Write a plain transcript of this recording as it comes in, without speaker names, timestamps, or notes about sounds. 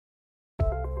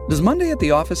Does Monday at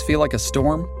the office feel like a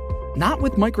storm? Not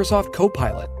with Microsoft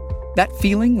Copilot. That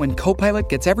feeling when Copilot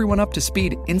gets everyone up to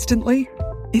speed instantly?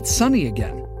 It's sunny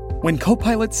again. When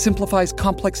Copilot simplifies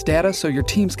complex data so your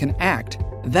teams can act,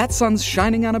 that sun's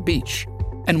shining on a beach.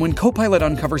 And when Copilot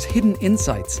uncovers hidden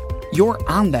insights, you're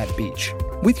on that beach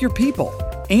with your people,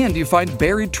 and you find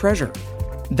buried treasure.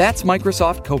 That's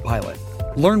Microsoft Copilot.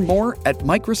 Learn more at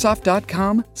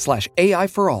Microsoft.com/AI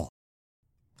for all.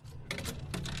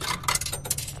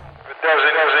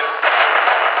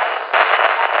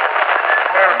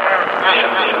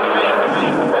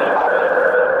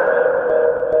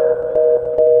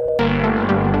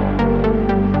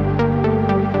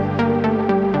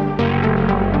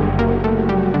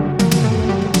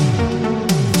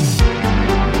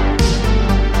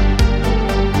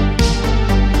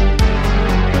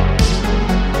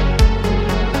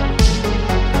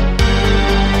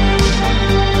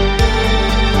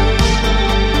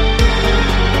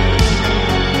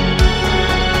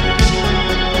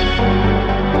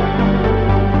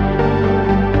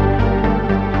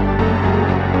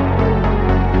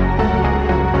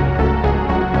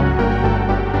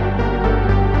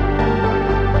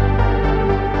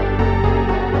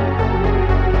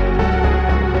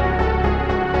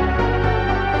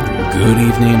 Good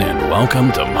evening and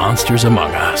welcome to Monsters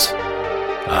Among Us.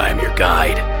 I'm your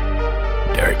guide,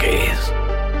 Derek Hayes.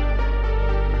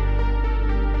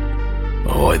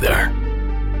 Ahoy there.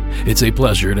 It's a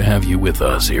pleasure to have you with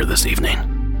us here this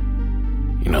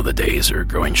evening. You know, the days are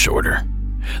growing shorter,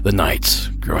 the nights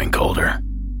growing colder.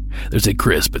 There's a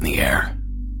crisp in the air,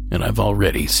 and I've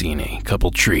already seen a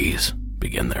couple trees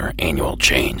begin their annual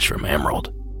change from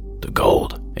emerald to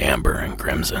gold, amber, and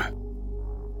crimson.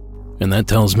 And that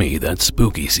tells me that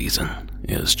spooky season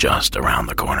is just around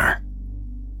the corner.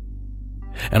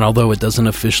 And although it doesn't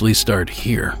officially start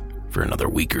here for another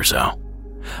week or so,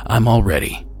 I'm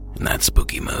already in that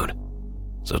spooky mood.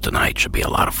 So tonight should be a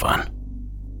lot of fun.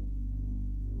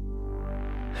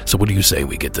 So what do you say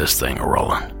we get this thing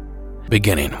rolling?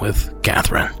 Beginning with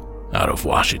Catherine out of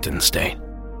Washington State.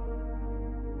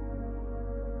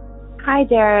 Hi,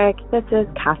 Derek. This is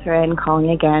Catherine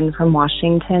calling again from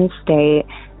Washington State.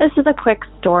 This is a quick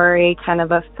story, kind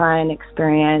of a fun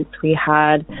experience we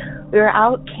had. We were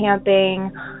out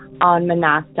camping on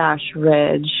Monastash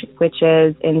Ridge, which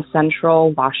is in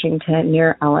central Washington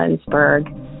near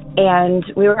Ellensburg. And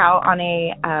we were out on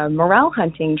a morel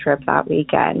hunting trip that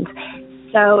weekend.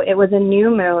 So it was a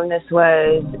new moon. This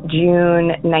was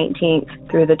June 19th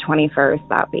through the 21st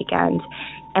that weekend.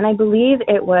 And I believe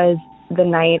it was the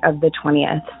night of the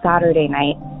 20th, Saturday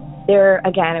night.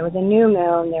 Again, it was a new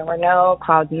moon. There were no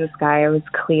clouds in the sky. It was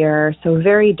clear, so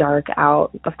very dark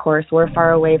out. Of course, we're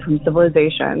far away from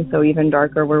civilization, so even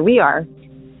darker where we are.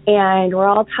 And we're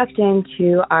all tucked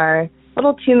into our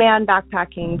little two-man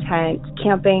backpacking tent,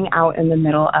 camping out in the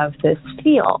middle of this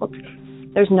field.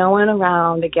 There's no one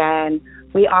around. Again,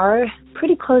 we are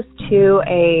pretty close to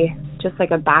just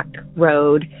like a back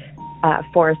road,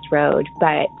 forest road,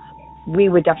 but we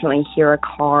would definitely hear a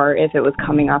car if it was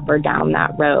coming up or down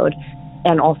that road,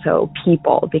 and also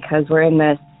people, because we're in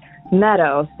this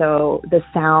meadow, so the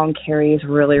sound carries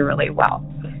really, really well.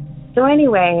 So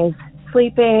anyways,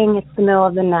 sleeping, it's the middle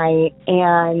of the night,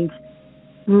 and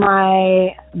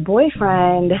my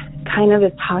boyfriend kind of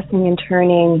is tossing and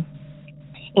turning,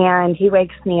 and he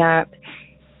wakes me up,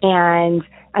 and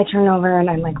I turn over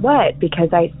and I'm like, what?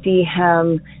 Because I see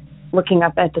him looking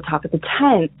up at the top of the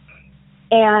tent.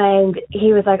 And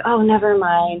he was like, oh, never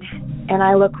mind. And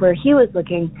I look where he was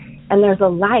looking, and there's a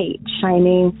light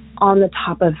shining on the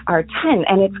top of our tent,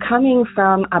 and it's coming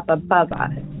from up above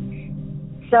us.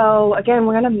 So, again,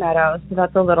 we're in a meadow, so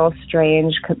that's a little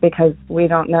strange because we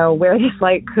don't know where this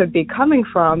light could be coming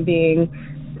from, being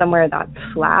somewhere that's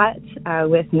flat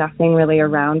with nothing really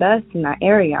around us in that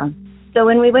area. So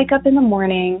when we wake up in the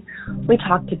morning, we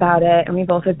talked about it, and we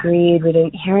both agreed we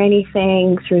didn't hear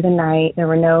anything through the night. There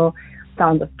were no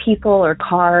sounds of people or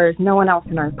cars. No one else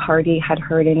in our party had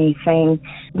heard anything.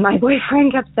 My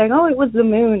boyfriend kept saying, oh, it was the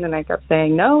moon. And I kept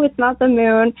saying, no, it's not the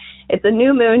moon. It's a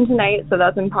new moon tonight, so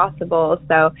that's impossible.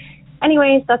 So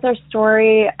anyways, that's our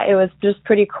story. It was just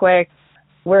pretty quick.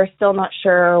 We're still not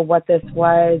sure what this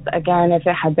was. Again, if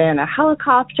it had been a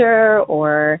helicopter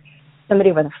or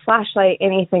somebody with a flashlight,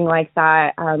 anything like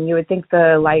that, you would think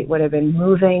the light would have been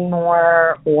moving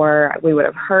more or we would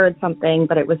have heard something,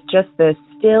 but it was just this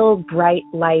still bright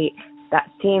light that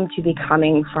seemed to be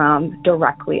coming from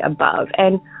directly above.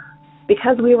 And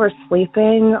because we were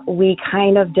sleeping, we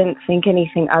kind of didn't think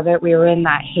anything of it. We were in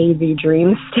that hazy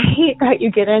dream state that you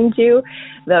get into,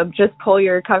 the just pull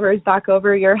your covers back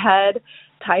over your head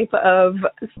type of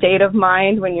state of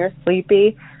mind when you're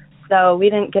sleepy. So we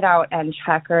didn't get out and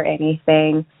check or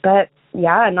anything. But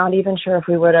yeah, not even sure if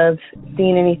we would have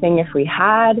seen anything if we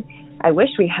had. I wish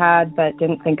we had, but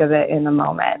didn't think of it in the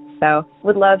moment. So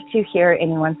would love to hear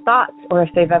anyone's thoughts, or if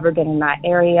they've ever been in that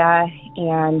area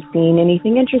and seen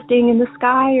anything interesting in the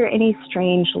sky or any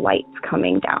strange lights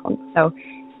coming down. So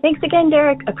thanks again,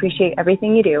 Derek. Appreciate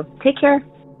everything you do. Take care.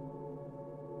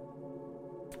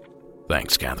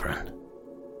 Thanks, Catherine.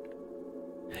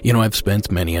 You know, I've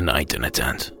spent many a night in a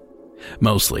tent,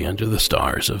 mostly under the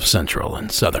stars of Central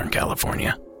and Southern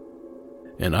California.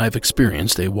 And I've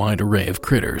experienced a wide array of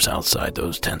critters outside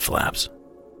those tent flaps.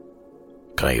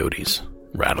 Coyotes,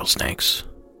 rattlesnakes,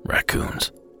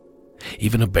 raccoons,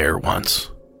 even a bear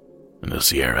once in the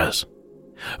Sierras.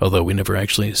 Although we never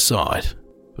actually saw it,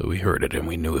 but we heard it and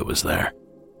we knew it was there.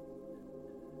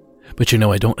 But you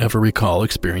know, I don't ever recall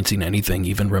experiencing anything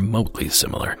even remotely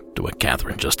similar to what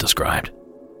Catherine just described.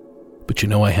 But you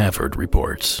know, I have heard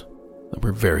reports that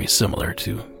were very similar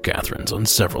to Catherine's on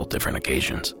several different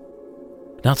occasions.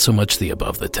 Not so much the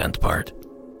above the tent part,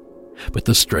 but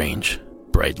the strange,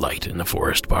 bright light in the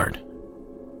forest part.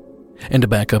 And to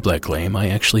back up that claim, I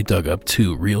actually dug up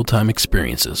 2 real-time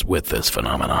experiences with this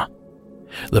phenomena.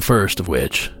 The first of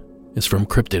which is from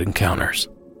Cryptid Encounters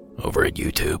over at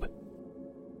YouTube.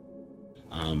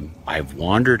 I've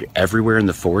wandered everywhere in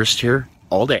the forest here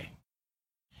all day,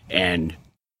 and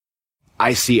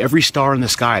I see every star in the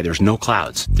sky. There's no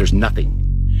clouds. There's nothing.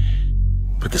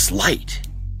 But this light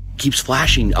keeps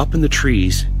flashing up in the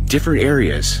trees, different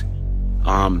areas.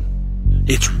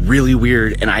 It's really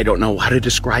weird, and I don't know how to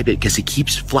describe it because it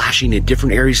keeps flashing in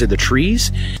different areas of the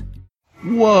trees.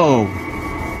 Whoa!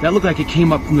 That looked like it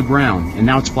came up from the ground, and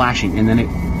now it's flashing, and then it...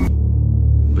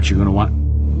 But you're gonna want...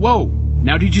 Whoa!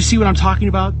 Now did you see what I'm talking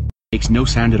about? Makes no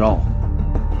sound at all.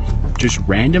 Just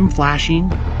random flashing,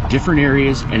 different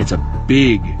areas, and it's a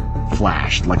big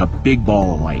flash, like a big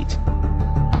ball of light.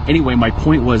 Anyway, my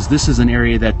point was, this is an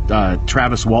area that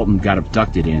Travis Walton got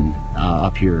abducted in,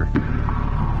 up here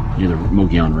near the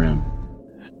Mogollon Rim.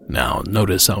 Now,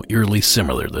 notice how eerily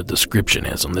similar the description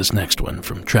is on this next one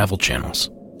from Travel Channel's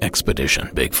Expedition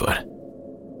Bigfoot.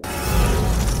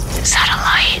 Is that a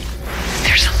light?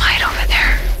 There's a light over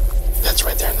there. That's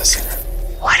right there in the center.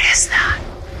 What is that?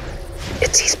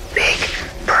 It's these big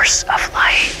bursts of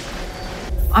light.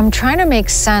 I'm trying to make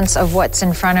sense of what's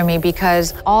in front of me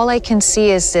because all I can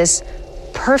see is this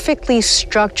perfectly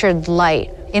structured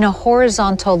light in a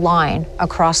horizontal line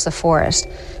across the forest.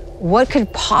 What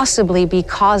could possibly be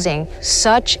causing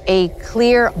such a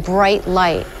clear, bright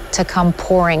light to come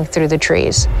pouring through the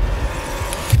trees?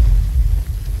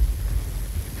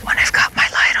 When I've got my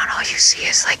light on, all you see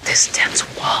is like this dense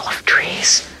wall of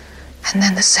trees. And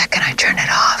then the second I turn it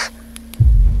off,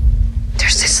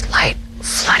 there's this light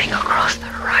flooding across the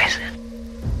horizon.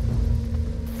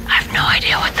 I have no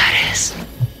idea what that is.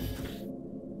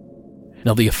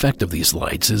 Now, the effect of these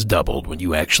lights is doubled when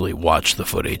you actually watch the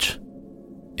footage.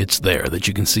 It's there that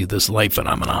you can see this light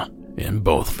phenomena in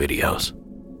both videos.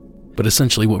 But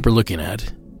essentially what we're looking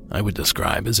at, I would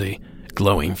describe as a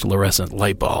glowing fluorescent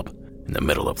light bulb in the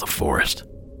middle of the forest.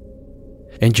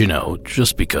 And you know,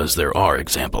 just because there are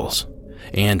examples,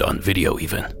 and on video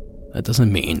even, that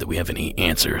doesn't mean that we have any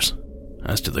answers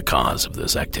as to the cause of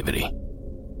this activity.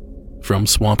 From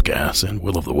swamp gas and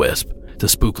will-o'-the-wisp to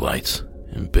spook lights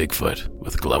and Bigfoot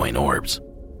with glowing orbs,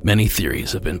 many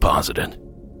theories have been posited.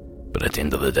 But at the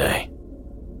end of the day,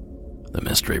 the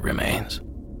mystery remains.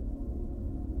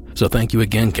 So thank you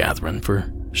again, Catherine,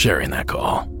 for sharing that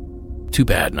call. Too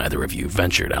bad neither of you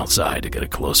ventured outside to get a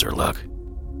closer look.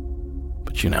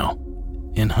 But you know,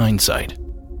 in hindsight,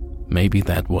 maybe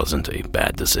that wasn't a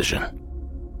bad decision.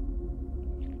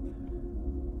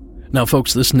 Now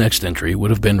folks, this next entry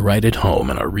would have been right at home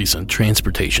in our recent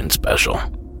transportation special.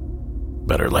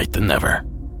 Better late than never.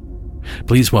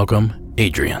 Please welcome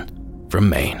Adrian from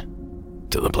Maine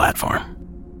to the platform.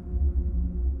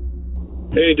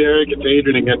 Hey Derek, it's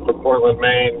Adrian again from Portland,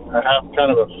 Maine. I have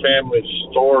kind of a family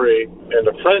story and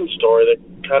a friend story that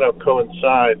kind of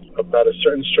coincides about a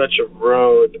certain stretch of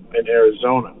road in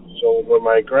Arizona. So when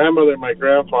my grandmother and my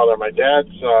grandfather, my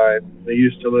dad's side, they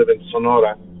used to live in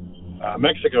Sonora,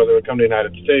 Mexico. They would come to the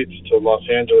United States, to Los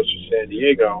Angeles or San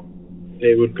Diego.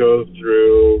 They would go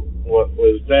through what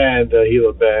was then the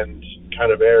Gila Bend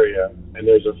kind of area. And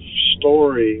there's a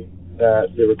story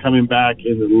that they were coming back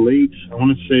in the late, I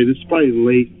want to say this is probably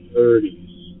late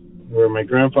 30s, where my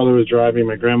grandfather was driving,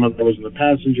 my grandmother was in the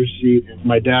passenger seat, and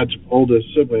my dad's oldest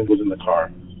sibling was in the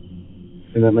car.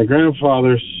 And then my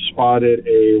grandfather spotted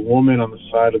a woman on the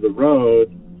side of the road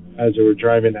as they were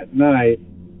driving at night,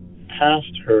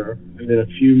 passed her, and then a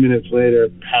few minutes later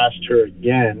passed her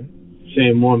again,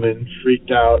 same woman,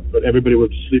 freaked out, but everybody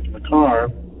was asleep in the car.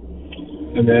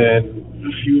 And then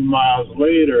a few miles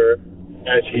later,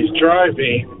 as he's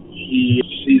driving, he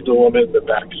sees the woman in the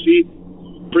back seat,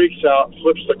 freaks out,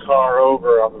 flips the car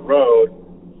over on the road.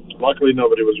 Luckily,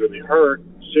 nobody was really hurt,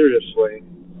 seriously,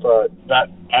 but that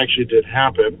actually did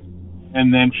happen.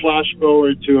 And then flash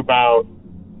forward to about,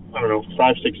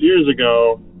 5-6 years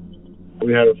ago,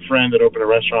 we had a friend that opened a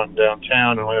restaurant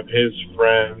downtown, and one of his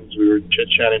friends, we were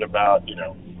chit-chatting about,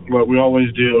 what we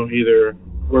always do, either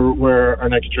where our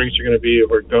next drinks are going to be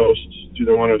or ghosts,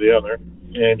 either one or the other.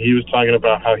 And he was talking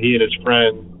about how he and his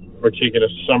friend were taking a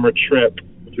summer trip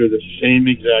through the same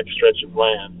exact stretch of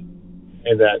land,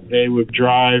 and that they would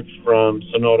drive from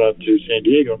Sonora to San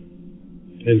Diego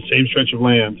in the same stretch of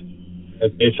land,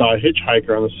 and they saw a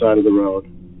hitchhiker on the side of the road.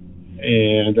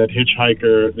 And that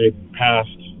hitchhiker, they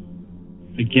passed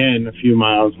again a few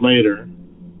miles later,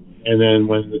 and then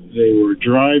when they were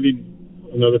driving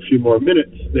another few more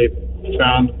minutes, they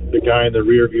found the guy in the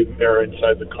rear view mirror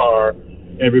inside the car.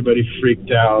 Everybody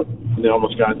freaked out, and they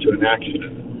almost got into an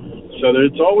accident. So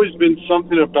there's always been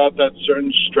something about that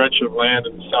certain stretch of land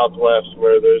in the Southwest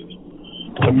where there's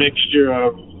a mixture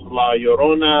of La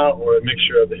Llorona or a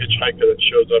mixture of the hitchhiker that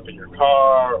shows up in your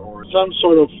car or some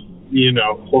sort of,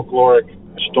 folkloric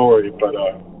story. But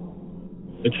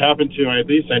it's happened to, at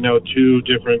least I know, 2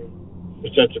 different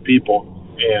sets of people.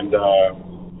 And, I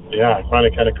find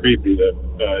it kind of creepy that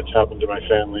it's happened to my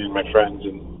family and my friends,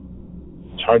 and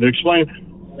it's hard to explain.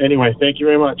 Anyway, thank you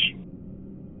very much.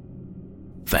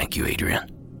 Thank you, Adrian.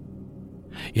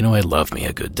 I love me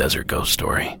a good desert ghost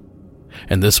story,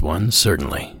 and this one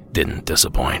certainly didn't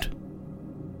disappoint.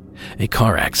 A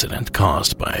car accident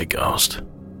caused by a ghost.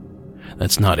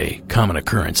 That's not a common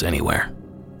occurrence anywhere,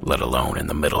 let alone in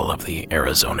the middle of the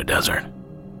Arizona desert.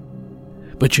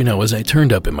 But as I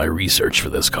turned up in my research for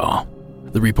this call,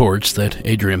 the reports that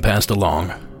Adrian passed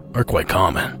along are quite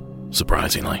common,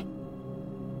 surprisingly.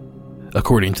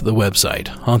 According to the website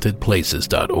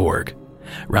hauntedplaces.org,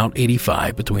 Route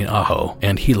 85 between Ajo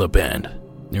and Gila Bend,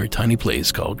 near a tiny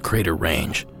place called Crater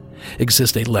Range,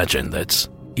 exists a legend that's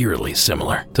eerily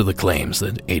similar to the claims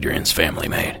that Adrian's family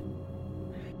made.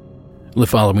 The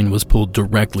following was pulled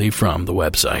directly from the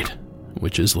website,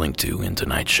 which is linked to in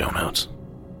tonight's show notes.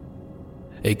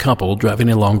 A couple driving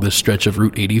along this stretch of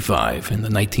Route 85 in the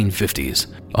 1950s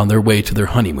on their way to their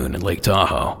honeymoon in Lake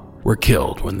Tahoe were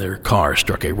killed when their car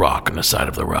struck a rock on the side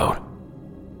of the road.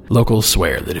 Locals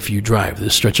swear that if you drive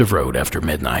this stretch of road after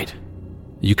midnight,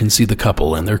 you can see the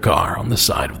couple in their car on the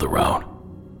side of the road.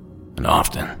 And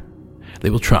often, they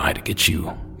will try to get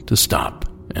you to stop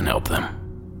and help them.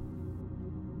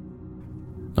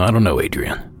 I don't know,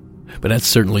 Adrian, but that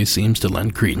certainly seems to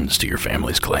lend credence to your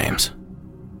family's claims,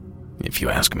 if you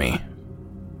ask me.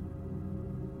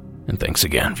 And thanks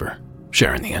again for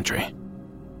sharing the entry.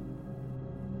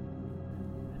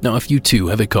 Now, if you too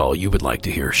have a call you would like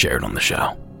to hear shared on the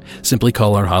show, simply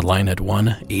call our hotline at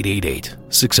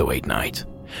 1-888-608-NIGHT.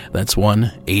 That's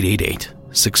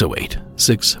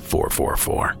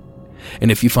 1-888-608-6444.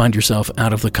 And if you find yourself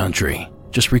out of the country,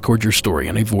 just record your story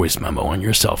in a voice memo on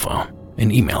your cell phone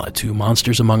and email it to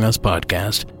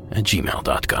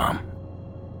monstersamonguspodcast@gmail.com.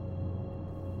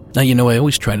 Now, I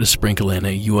always try to sprinkle in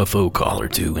a UFO call or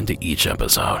two into each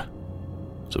episode.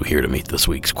 So here to meet this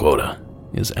week's quota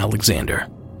is Alexander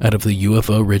out of the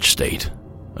UFO-rich state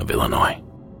of Illinois.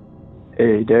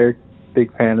 Hey, Derek.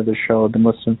 Big fan of the show. I've been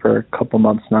listening for a couple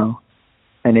months now.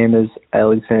 My name is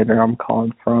Alexander. I'm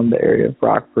calling from the area of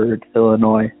Rockford,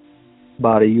 Illinois,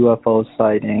 about a UFO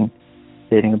sighting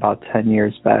dating about 10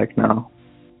 years back now.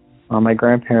 My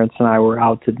grandparents and I were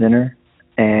out to dinner,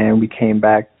 and we came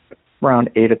back around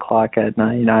 8 o'clock at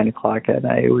night, 9 o'clock at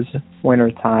night. It was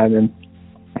winter time, and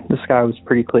the sky was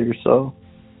pretty clear, so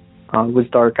it was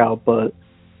dark out, but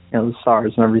the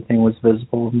stars and everything was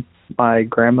visible. My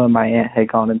grandma and my aunt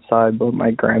had gone inside, but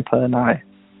my grandpa and I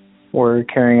were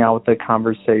carrying out the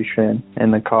conversation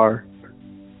in the car.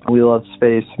 We love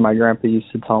space. My grandpa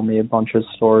used to tell me a bunch of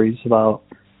stories about,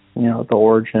 the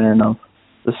origin of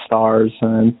the stars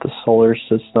and the solar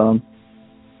system.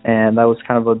 And that was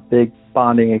kind of a big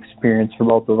bonding experience for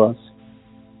both of us.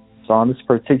 So on this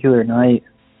particular night,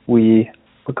 we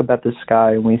look up at the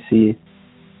sky and we see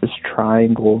this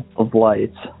triangle of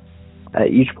lights. At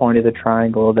each point of the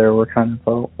triangle, there were kind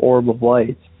of an orb of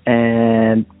lights.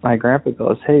 And my grandpa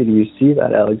goes, "Hey, do you see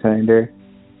that, Alexander?"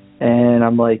 And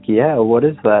I'm like, "Yeah, what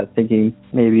is that?" Thinking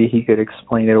maybe he could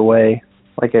explain it away.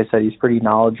 Like I said, he's pretty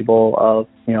knowledgeable of,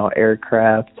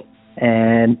 aircraft.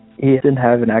 And he didn't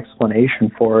have an explanation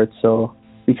for it, so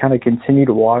we kind of continued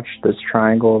to watch this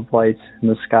triangle of lights in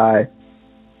the sky.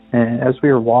 And as we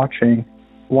were watching,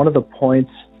 one of the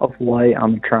points of light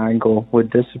on the triangle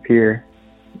would disappear,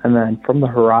 and then from the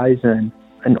horizon,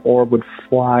 an orb would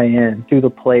fly in to the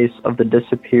place of the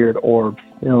disappeared orb,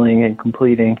 filling and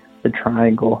completing the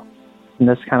triangle. And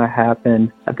this kind of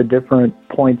happened at the different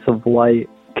points of light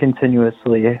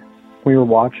continuously. We were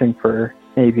watching for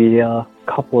maybe a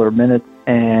couple of minutes,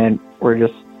 and we're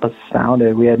just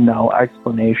astounded. We had no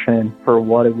explanation for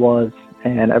what it was,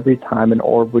 and every time an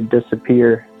orb would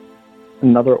disappear,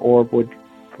 another orb would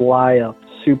fly up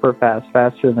super fast,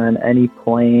 faster than any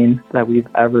plane that we've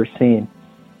ever seen,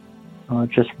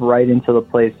 just right into the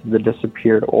place of the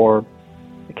disappeared orb.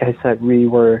 Like I said, we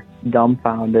were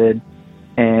dumbfounded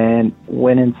and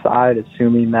went inside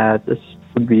assuming that this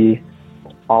would be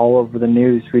all over the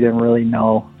news. We didn't really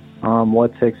know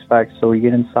what to expect, so we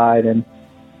get inside and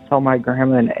tell my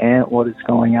grandma and aunt what is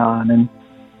going on, and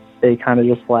they kind of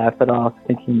just laugh it off,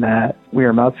 thinking that we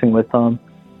were messing with them.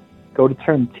 Go to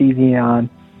turn the TV on.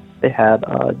 They had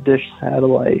a dish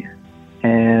satellite,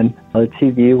 and the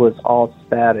TV was all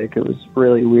static. It was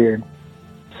really weird.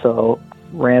 So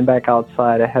ran back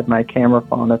outside. I had my camera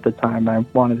phone at the time. I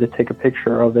wanted to take a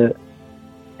picture of it,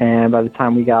 and by the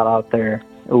time we got out there,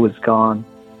 it was gone.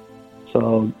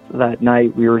 So that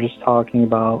night we were just talking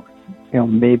about,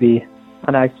 maybe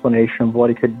an explanation of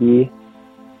what it could be.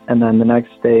 And then the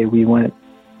next day we went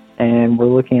and we're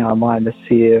looking online to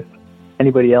see if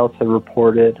anybody else had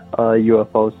reported a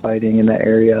UFO sighting in the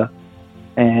area.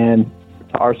 And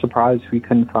to our surprise, we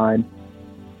couldn't find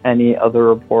any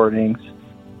other reportings.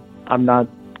 I'm not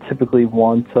typically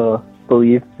one to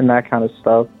believe in that kind of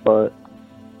stuff, but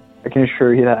I can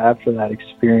assure you that after that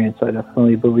experience, I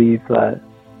definitely believe that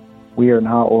we are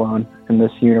not alone in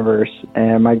this universe.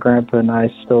 And my grandpa and I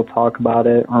still talk about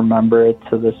it, remember it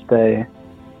to this day,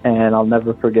 and I'll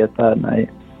never forget that night.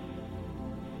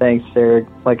 Thanks, Derek.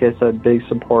 Like I said, big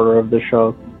supporter of the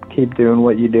show. Keep doing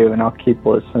what you do, and I'll keep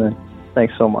listening.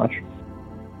 Thanks so much.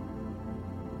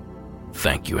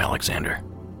 Thank you, Alexander.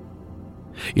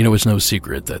 It's no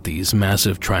secret that these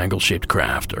massive triangle-shaped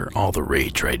craft are all the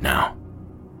rage right now.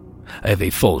 I have a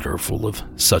folder full of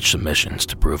such submissions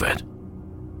to prove it.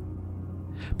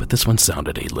 But this one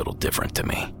sounded a little different to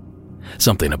me.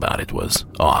 Something about it was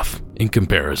off in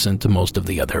comparison to most of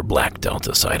the other Black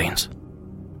Delta sightings.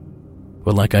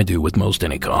 But like I do with most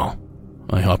any call,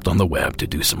 I hopped on the web to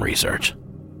do some research.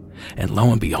 And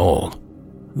lo and behold,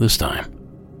 this time,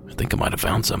 I think I might have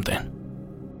found something.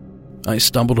 I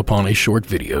stumbled upon a short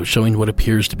video showing what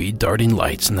appears to be darting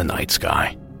lights in the night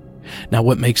sky. Now,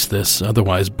 what makes this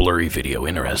otherwise blurry video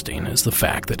interesting is the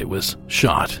fact that it was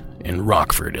shot in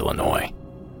Rockford, Illinois,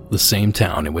 the same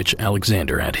town in which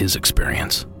Alexander had his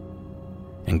experience.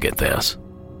 And get this,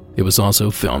 it was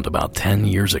also filmed about 10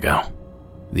 years ago,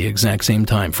 the exact same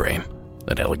time frame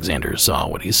that Alexander saw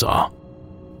what he saw.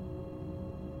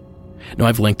 Now,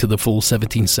 I've linked to the full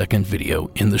 17-second video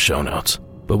in the show notes,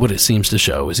 but what it seems to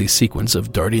show is a sequence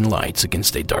of darting lights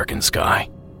against a darkened sky.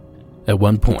 At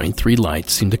one point, 3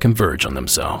 lights seem to converge on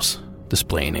themselves,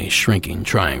 displaying a shrinking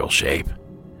triangle shape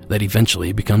that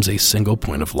eventually becomes a single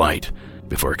point of light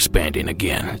before expanding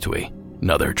again into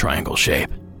another triangle shape.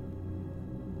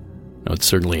 Now, it's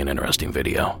certainly an interesting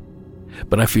video,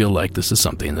 but I feel like this is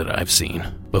something that I've seen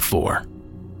before,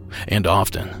 and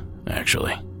often,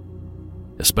 actually,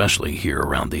 especially here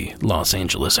around the Los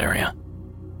Angeles area.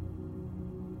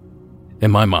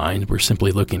 In my mind, we're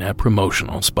simply looking at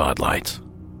promotional spotlights,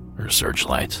 or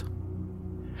searchlights.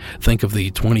 Think of the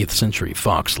 20th Century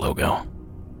Fox logo,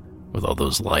 with all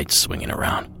those lights swinging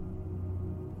around.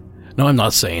 Now, I'm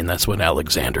not saying that's what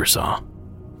Alexander saw,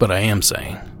 but I am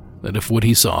saying that if what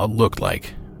he saw looked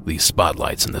like these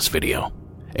spotlights in this video,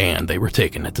 and they were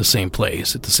taken at the same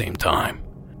place at the same time,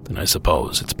 then I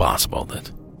suppose it's possible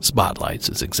that spotlights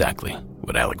is exactly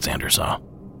what Alexander saw.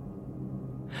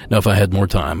 Now, if I had more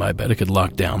time, I bet I could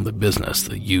lock down the business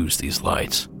that used these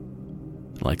lights.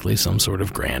 Likely some sort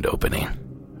of grand opening,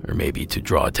 or maybe to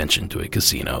draw attention to a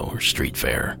casino or street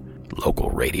fair,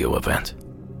 local radio event.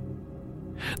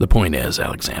 The point is,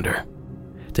 Alexander,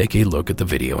 take a look at the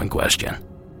video in question,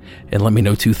 and let me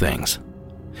know 2 things.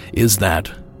 Is that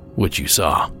what you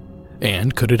saw?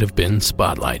 And could it have been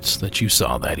spotlights that you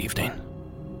saw that evening?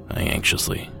 I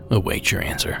anxiously await your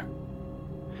answer.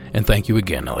 And thank you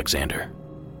again, Alexander,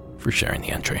 for sharing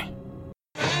the entry.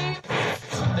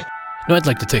 Now, I'd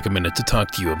like to take a minute to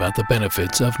talk to you about the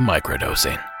benefits of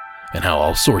microdosing, and how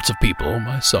all sorts of people,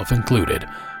 myself included,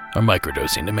 are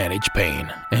microdosing to manage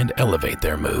pain and elevate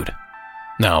their mood.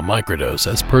 Now, microdose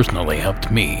has personally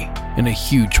helped me in a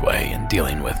huge way in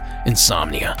dealing with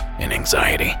insomnia and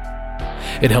anxiety.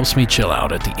 It helps me chill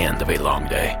out at the end of a long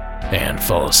day and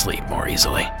fall asleep more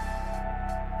easily.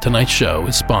 Tonight's show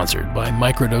is sponsored by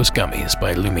Microdose Gummies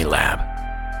by Lumi Lab.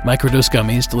 Microdose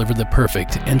Gummies deliver the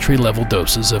perfect entry-level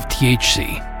doses of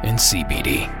THC and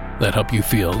CBD that help you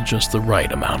feel just the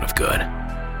right amount of good.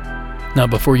 Now,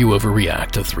 before you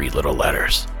overreact to 3 little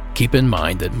letters, keep in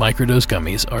mind that microdose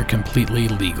gummies are completely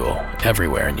legal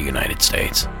everywhere in the United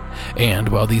States. And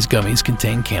while these gummies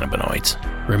contain cannabinoids,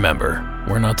 remember,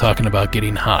 we're not talking about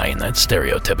getting high in that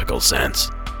stereotypical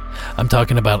sense. I'm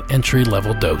talking about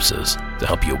entry-level doses to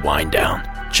help you wind down,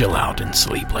 chill out, and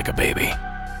sleep like a baby.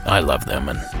 I love them,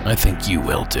 and I think you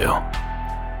will too.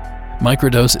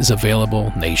 Microdose is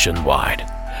available nationwide.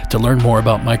 To learn more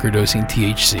about microdosing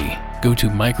THC, go to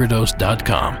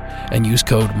microdose.com and use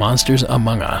code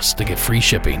MonstersAmongUs to get free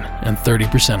shipping and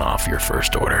 30% off your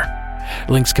first order.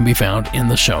 Links can be found in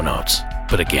the show notes.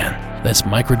 But again, that's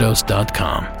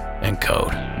microdose.com and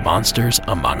code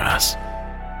MonstersAmongUs.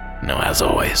 Now, as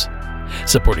always,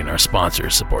 supporting our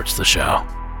sponsors supports the show.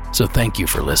 So thank you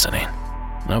for listening.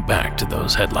 Now back to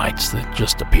those headlights that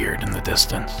just appeared in the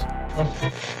distance.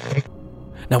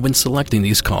 Now, when selecting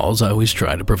these calls, I always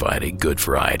try to provide a good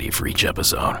variety for each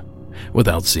episode,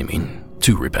 without seeming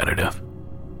too repetitive.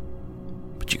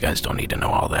 But you guys don't need to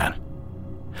know all that.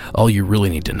 All you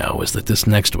really need to know is that this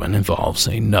next one involves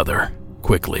another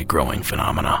quickly growing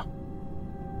phenomena.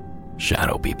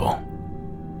 Shadow people.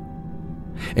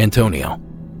 Antonio,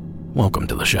 welcome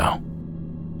to the show.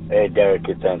 Hey Derek,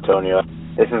 it's Antonio.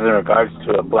 This is in regards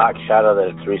to a black shadow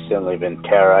that's recently been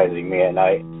terrorizing me at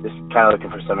night. Just kind of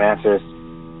looking for some answers.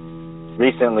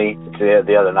 Recently,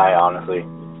 the other night, honestly,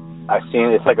 I've seen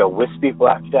it's like a wispy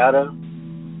black shadow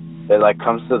that like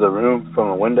comes to the room from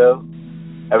a window.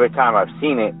 Every time I've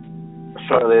seen it,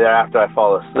 shortly thereafter I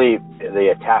fall asleep,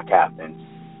 the attack happens.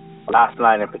 Last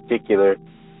night in particular,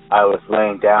 I was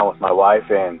laying down with my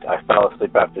wife and I fell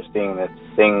asleep after seeing this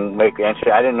thing make entry.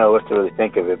 I didn't know what to really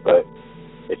think of it, but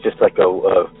it's just like a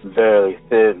very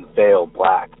thin, pale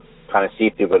black, kind of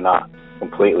see-through, but not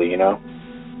completely, you know?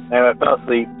 Anyway, I fell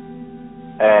asleep.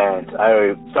 And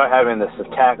I start having this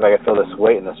attack, like I feel this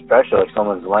weight and this pressure, like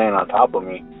someone's laying on top of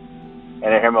me.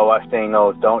 And I hear my wife saying,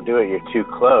 no, don't do it, you're too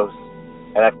close.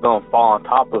 And I feel him fall on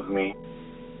top of me.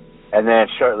 And then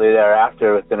shortly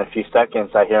thereafter, within a few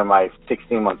seconds, I hear my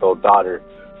 16-month-old daughter,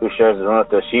 who shares the room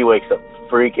with us, she wakes up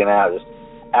freaking out, just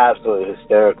absolutely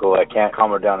hysterical. I can't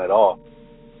calm her down at all.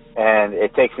 And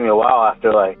it takes me a while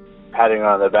after, like, patting her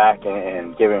on the back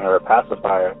and giving her a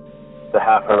pacifier to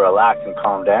have her relax and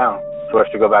calm down, for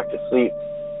us to go back to sleep.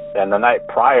 And the night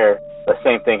prior, the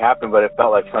same thing happened, but it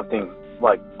felt like something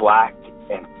like black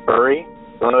and furry.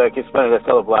 The only way I can explain it, it's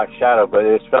still a black shadow, but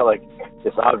it just felt like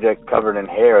this object covered in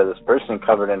hair, this person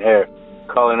covered in hair,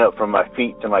 crawling up from my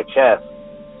feet to my chest.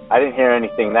 I didn't hear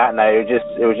anything that night.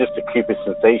 It was just a creepy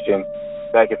sensation.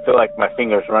 I could feel like my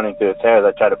fingers running through its hair as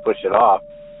I tried to push it off.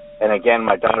 And again,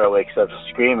 my daughter wakes up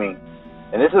screaming.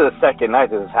 And this is the second night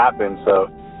that this happened, so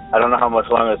I don't know how much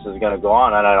longer this is going to go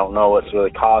on, and I don't know what's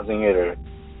really causing it or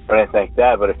anything like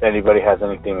that, but if anybody has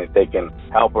anything that they can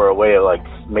help or a way of, like,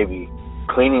 maybe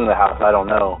cleaning the house, I don't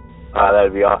know, that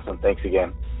would be awesome. Thanks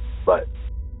again. But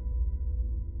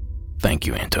thank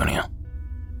you, Antonio.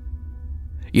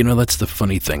 You know, that's the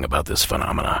funny thing about this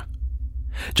phenomena.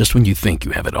 Just when you think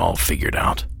you have it all figured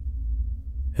out,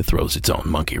 it throws its own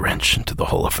monkey wrench into the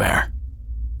whole affair.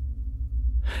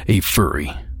 A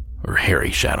furry or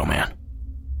hairy shadow man.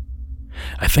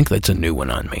 I think that's a new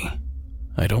one on me.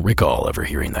 I don't recall ever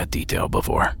hearing that detail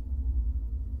before.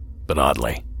 But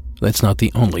oddly, that's not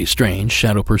the only strange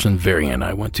shadow person variant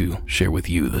I want to share with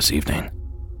you this evening.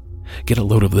 Get a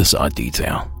load of this odd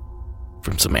detail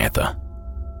from Samantha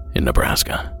in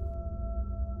Nebraska.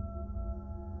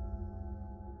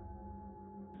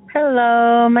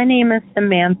 Hello, my name is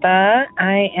Samantha.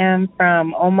 I am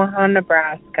from Omaha,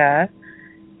 Nebraska,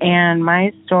 and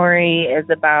my story is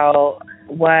about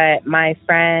what my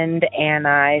friend and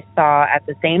I saw at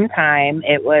the same time.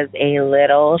 It was a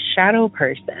little shadow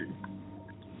person.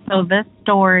 So this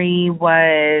story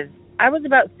was, I was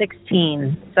about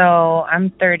 16, so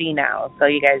I'm 30 now, so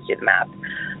you guys do the math.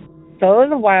 So it was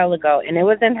a while ago, and it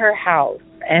was in her house.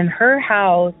 And her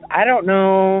house, I don't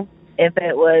know if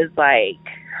it was like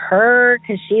her,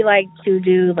 because she liked to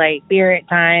do like spirit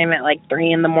time at like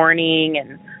 3 in the morning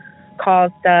and call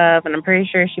stuff, and I'm pretty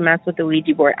sure she messed with the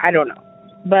Ouija board. I don't know.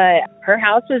 But her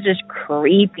house was just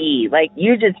creepy. Like,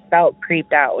 you just felt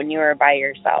creeped out when you were by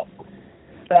yourself.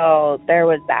 So there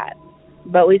was that.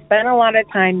 But we spent a lot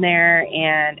of time there,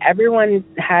 and everyone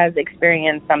has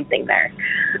experienced something there.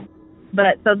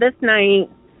 But so this night,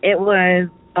 it was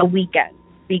a weekend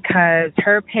because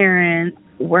her parents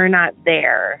were not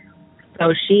there.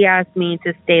 So she asked me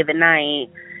to stay the night,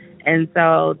 And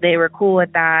so they were cool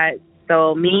with that.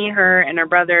 So me, her, and her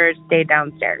brother stayed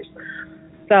downstairs.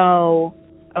 So,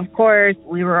 of course,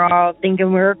 we were all thinking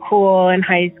we were cool in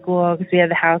high school because we had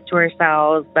the house to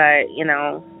ourselves, but,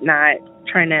 not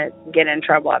trying to get in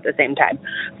trouble at the same time.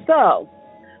 So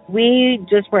we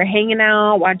just were hanging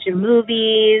out, watching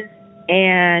movies,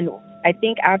 and I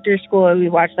think after school we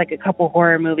watched like a couple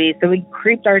horror movies, so we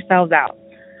creeped ourselves out.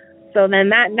 So then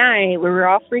that night we were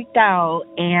all freaked out,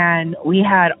 and we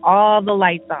had all the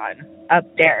lights on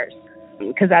upstairs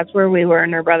because that's where we were,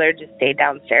 and her brother just stayed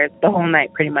downstairs the whole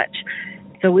night pretty much.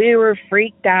 So we were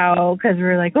freaked out because we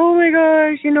were like, oh my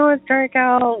gosh, it's dark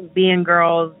out, being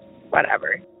girls,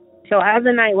 whatever. So as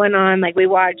the night went on, we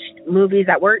watched movies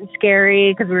that weren't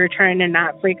scary because we were trying to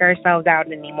not freak ourselves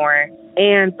out anymore.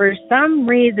 And for some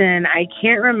reason, I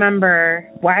can't remember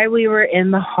why we were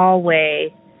in the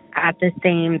hallway at the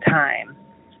same time.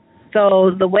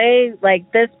 So the way,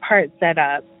 this part's set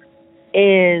up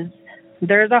is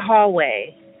there's a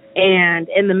hallway. And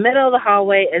in the middle of the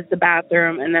hallway is the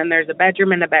bathroom, and then there's a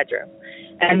bedroom and a bedroom.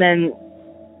 And then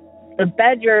the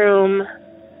bedroom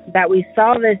that we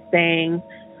saw this thing,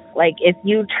 if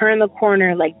you turn the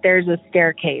corner, there's a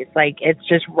staircase. It's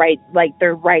just right,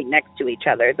 they're right next to each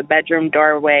other, the bedroom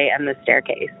doorway and the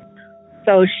staircase.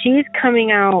 So she's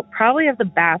coming out probably of the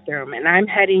bathroom, and I'm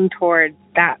heading towards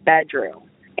that bedroom.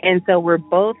 And so we're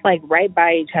both, right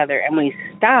by each other, and we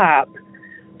stop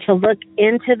to look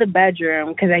into the bedroom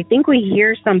because I think we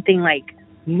hear something,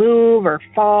 move or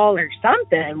fall or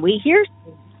something.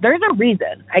 There's a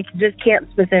reason. I just can't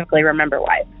specifically remember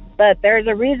why. But there's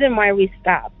a reason why we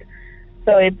stopped.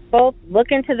 So we both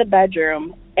look into the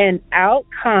bedroom, and out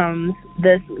comes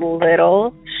this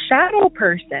little shadow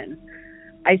person.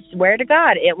 I swear to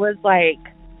God, it was I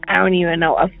don't even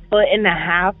know,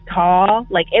 1.5 feet tall.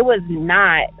 It was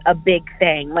not a big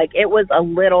thing. It was a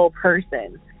little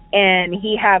person. And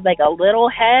he had a little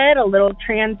head, a little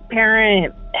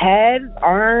transparent head,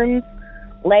 arms,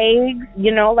 legs,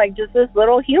 just this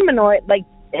little humanoid.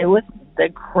 It was the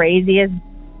craziest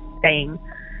thing.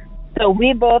 So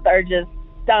we both are just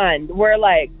stunned. We're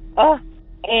oh,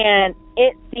 and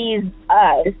it sees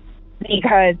us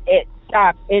because it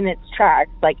stopped in its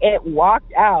tracks. It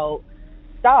walked out,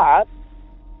 stopped,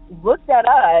 looked at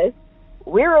us.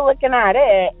 We were looking at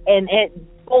it, and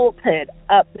it bolted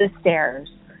up the stairs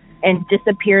and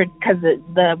disappeared because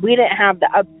we didn't have the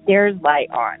upstairs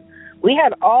light on. We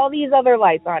had all these other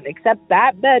lights on except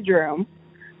that bedroom,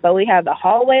 but we had the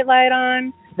hallway light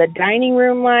on, the dining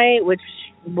room light, which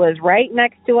was right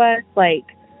next to us.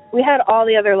 We had all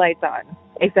the other lights on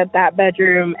except that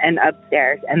bedroom and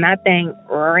upstairs, and that thing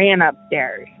ran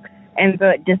upstairs. And so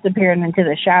it disappeared into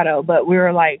the shadow, but we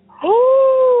were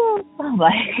oh,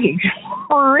 freaking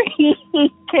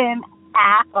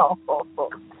out.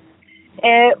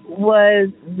 It was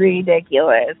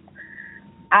ridiculous.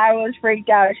 I was freaked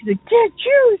out. She's like, did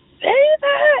you say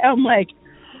that? I'm like,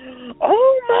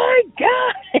 oh my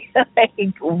God.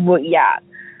 Yeah,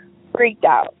 freaked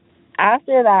out.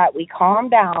 After that, we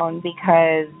calmed down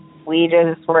because we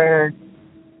just were,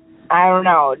 I don't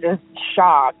know, just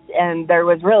shocked. And there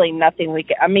was really nothing we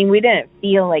didn't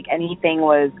feel like anything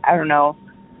was, I don't know,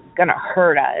 going to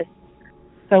hurt us.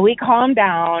 So we calmed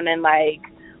down and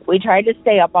we tried to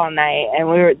stay up all night, and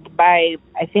we were by,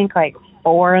 I think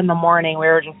 4 a.m, we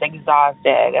were just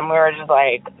exhausted, and we were just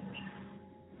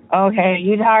okay,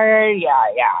 you tired? Yeah.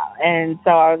 And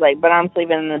so I was but I'm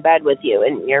sleeping in the bed with you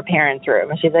in your parents' room.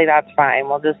 And she's like, that's fine.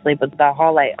 We'll just sleep with the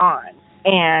hall light on,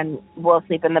 and we'll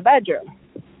sleep in the bedroom.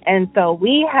 And so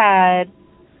we had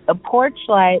a porch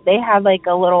light. They had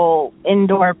a little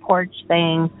indoor porch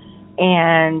thing,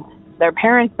 and their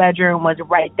parents' bedroom was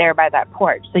right there by that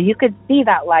porch. So you could see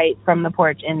that light from the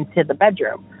porch into the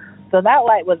bedroom. So that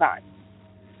light was on.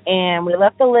 And we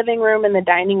left the living room and the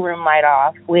dining room light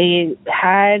off. We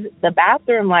had the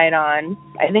bathroom light on.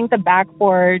 I think the back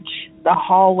porch, the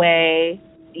hallway.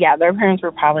 Yeah, their parents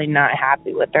were probably not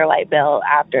happy with their light bill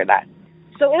after that.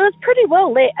 So it was pretty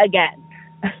well lit again.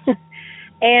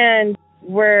 And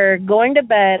we're going to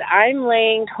bed. I'm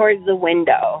laying towards the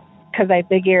window because I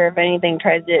figure if anything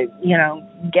tries to,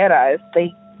 get us,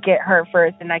 they get her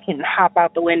first, and I can hop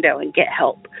out the window and get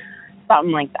help.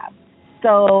 Something like that.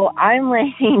 So I'm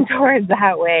laying towards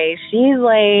that way. She's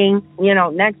laying,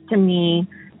 next to me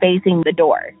facing the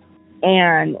door.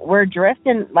 And we're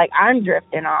drifting, I'm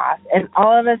drifting off. And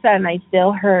all of a sudden I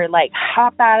feel her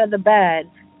hop out of the bed,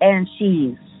 and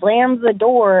she slams the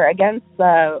door against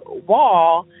the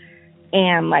wall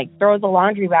and throws a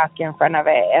laundry basket in front of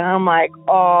it. And I'm like,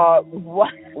 oh,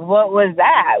 what was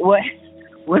that?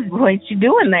 What's she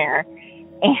doing there?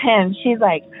 And she's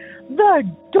like, the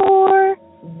door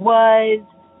was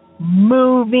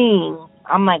moving.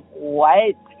 I'm like,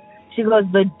 what? She goes,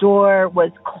 the door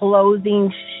was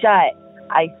closing shut.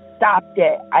 I stopped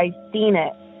it. I seen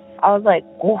it. I was like,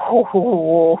 what?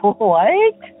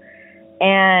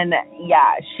 And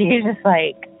yeah, she's just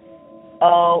like,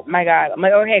 oh my God. I'm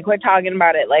like, okay, quit talking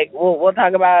about it. Like, we'll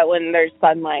talk about it when there's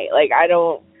sunlight. Like,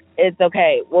 it's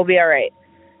okay. We'll be all right.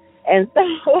 And so,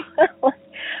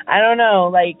 I don't know,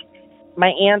 like, my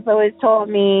aunts always told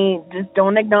me, just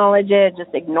don't acknowledge it,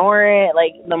 just ignore it.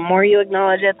 Like, the more you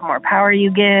acknowledge it, the more power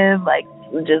you give. Like,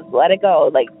 just let it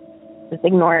go. Like, just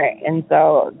ignore it. And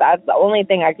so that's the only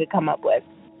thing I could come up with.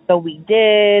 So we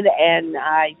did, and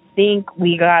I think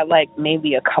we got, like,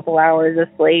 maybe a couple hours of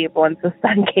sleep once the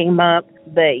sun came up.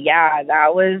 But, yeah,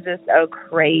 that was just a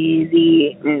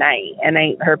crazy night. And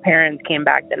her parents came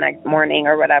back the next morning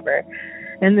or whatever.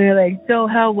 And they're like, so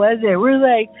how was it? We're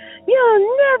like,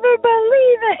 you'll never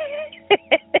believe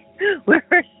it. We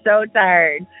were so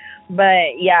tired.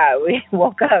 But, yeah, we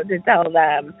woke up to tell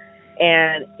them.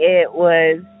 And it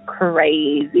was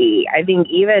crazy. I think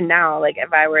even now, like,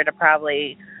 if I were to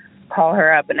probably call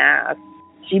her up and ask,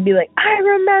 she'd be like, I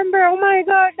remember. Oh, my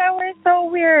gosh, that was so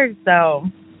weird. So,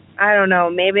 I don't know.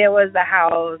 Maybe it was the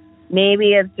house.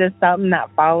 Maybe it's just something that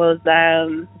follows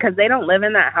them because they don't live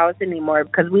in that house anymore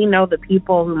because we know the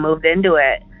people who moved into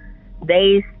it,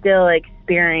 they still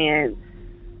experience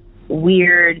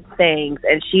weird things,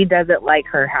 and she doesn't like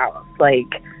her house. Like,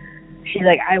 she's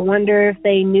like, I wonder if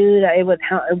they knew that it was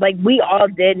haunted. Like, we all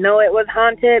did know it was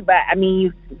haunted, but, I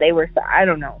mean, they were, I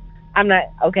don't know. I'm not,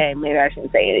 okay, maybe I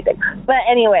shouldn't say anything. But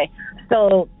anyway,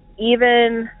 so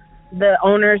even the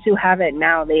owners who have it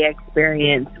now, they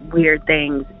experience weird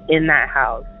things in that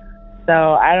house.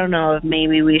 So I don't know if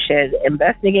maybe we should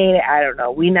investigate it. I don't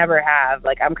know. We never have.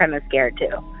 Like, I'm kind of scared too.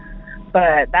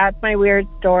 But that's my weird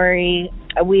story.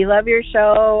 We love your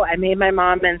show. I made my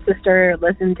mom and sister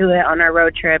listen to it on our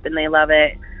road trip, and they love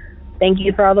it. Thank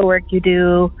you for all the work you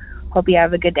do. Hope you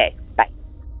have a good day. Bye.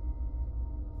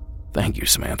 Thank you,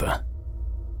 Samantha.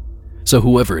 So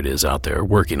whoever it is out there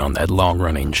working on that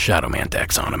long-running Shadow Man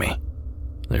taxonomy,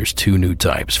 there's 2 new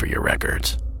types for your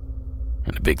records.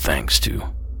 And a big thanks to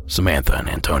Samantha and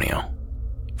Antonio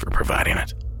for providing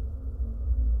it.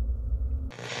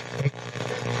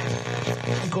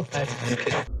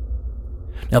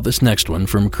 Now this next one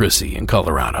from Chrissy in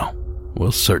Colorado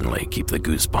will certainly keep the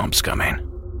goosebumps coming.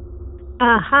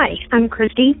 Hi, I'm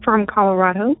Christy from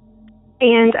Colorado.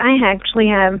 And I actually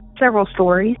have several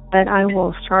stories, but I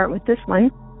will start with this one.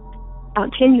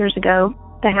 About 10 years ago,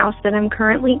 the house that I'm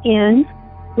currently in,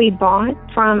 we bought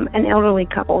from an elderly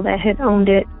couple that had owned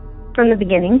it from the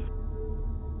beginning.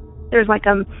 There's like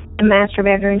a master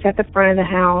bedroom at the front of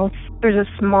the house. There's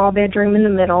a small bedroom in the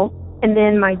middle. And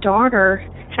then my daughter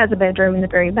has a bedroom in the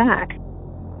very back.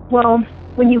 Well,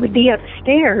 when you would be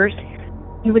upstairs,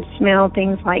 you would smell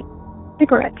things like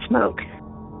cigarette smoke.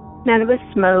 None of us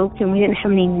smoked, and we didn't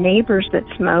have any neighbors that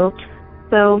smoked.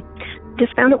 So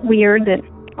just found it weird that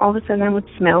all of a sudden I would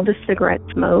smell the cigarette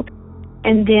smoke.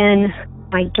 And then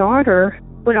my daughter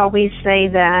would always say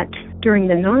that during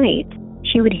the night,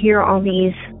 she would hear all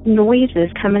these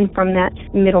noises coming from that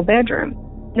middle bedroom.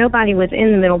 Nobody was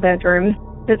in the middle bedroom.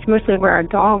 That's mostly where our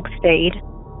dog stayed.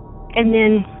 And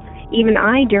then even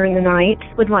I, during the night,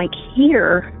 would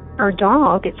hear our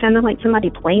dog. It sounded like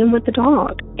somebody playing with the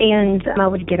dog. And I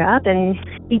would get up and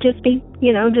he'd just be,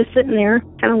 just sitting there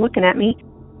kind of looking at me.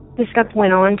 This stuff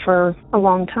went on for a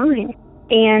long time.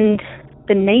 And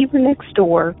the neighbor next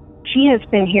door, she has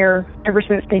been here ever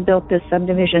since they built this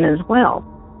subdivision as well.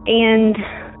 And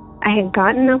I had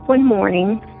gotten up one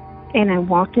morning and I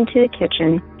walked into the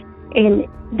kitchen and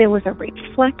there was a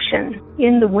reflection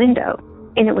in the window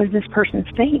and it was this person's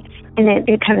face. And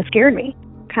it kind of scared me.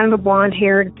 Kind of a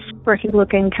blonde-haired,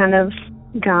 scruffy-looking kind of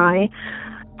guy,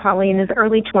 probably in his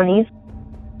early 20s.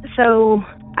 So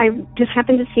I just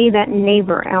happened to see that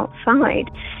neighbor outside.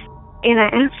 And I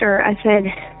asked her, I said,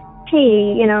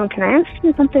 hey, can I ask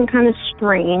you something kind of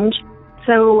strange?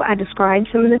 So I described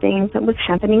some of the things that was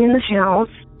happening in the house.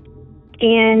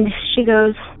 And she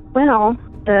goes, well,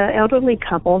 the elderly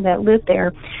couple that lived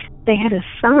there, they had a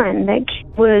son that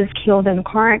was killed in a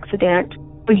car accident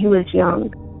when he was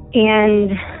young.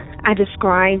 And I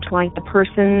described the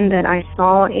person that I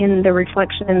saw in the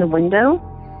reflection in the window.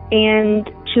 And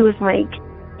she was like,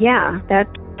 yeah,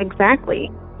 that's exactly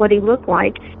what he looked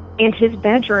like. And his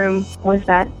bedroom was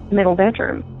that middle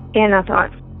bedroom. And I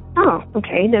thought, oh,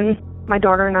 okay, then my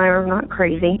daughter and I are not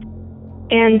crazy.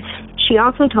 And she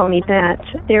also told me that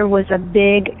there was a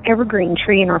big evergreen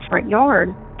tree in our front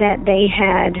yard that they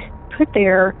had put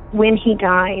there when he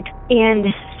died. And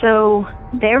so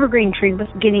the evergreen tree was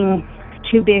getting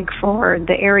too big for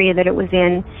the area that it was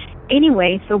in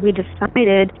anyway, so we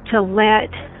decided to let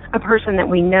a person that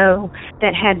we know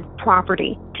that had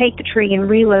property take the tree and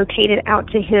relocate it out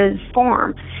to his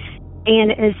farm.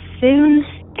 And as soon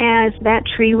as that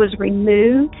tree was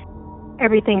removed,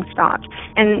 everything stopped,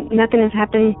 and nothing has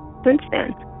happened since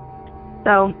then.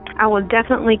 So I will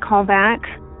definitely call back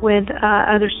with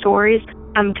other stories.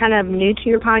 I'm kind of new to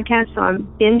your podcast, so I'm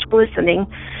binge listening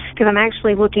because I'm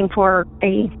actually looking for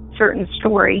a certain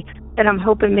story that I'm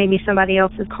hoping maybe somebody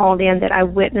else has called in that I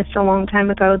witnessed a long time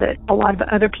ago that a lot of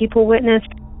other people witnessed.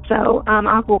 So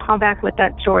I will call back with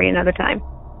that story another time.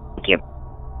 Thank you.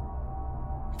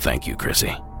 Thank you,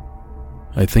 Chrissy.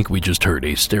 I think we just heard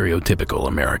a stereotypical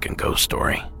American ghost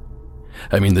story.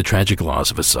 I mean, the tragic loss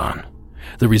of a son,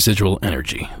 the residual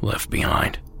energy left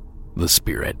behind, the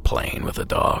spirit playing with a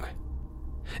dog.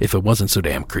 If it wasn't so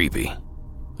damn creepy,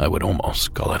 I would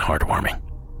almost call it heartwarming.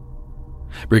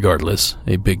 Regardless,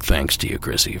 a big thanks to you,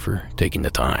 Chrissy, for taking the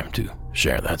time to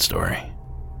share that story.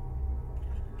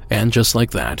 And just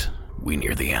like that, we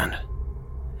near the end.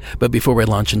 But before we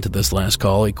launch into this last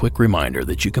call, a quick reminder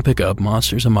that you can pick up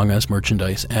Monsters Among Us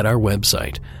merchandise at our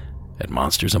website at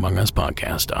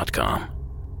monstersamonguspodcast.com.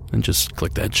 And just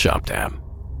click that shop tab.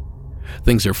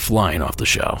 Things are flying off the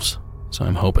shelves, so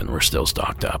I'm hoping we're still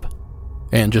stocked up.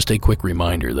 And just a quick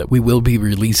reminder that we will be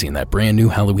releasing that brand new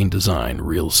Halloween design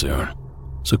real soon,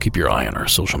 so keep your eye on our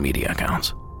social media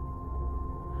accounts.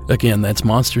 Again, that's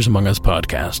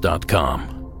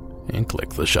monstersamonguspodcast.com, and click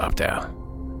the shop tab.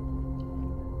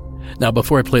 Now,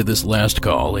 before I play this last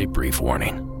call, a brief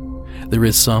warning. There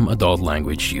is some adult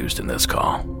language used in this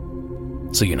call,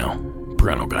 so you know,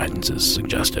 parental guidance is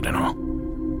suggested and all.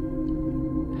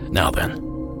 Now then,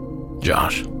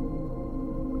 Josh,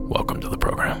 welcome to the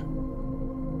program.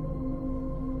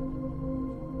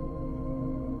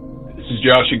 This is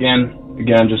Josh again.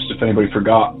 Again, just if anybody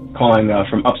forgot, calling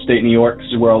from upstate New York. This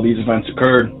is where all these events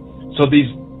occurred. So these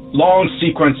long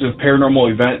sequence of paranormal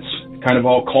events kind of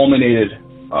all culminated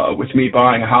with me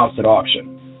buying a house at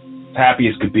auction. Happy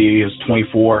as could be. I was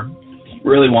 24.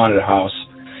 Really wanted a house.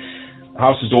 The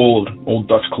house is old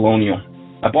Dutch colonial.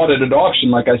 I bought it at auction,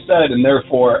 like I said, and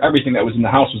therefore everything that was in the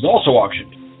house was also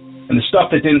auctioned. And the stuff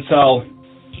that didn't sell,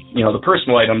 you know, the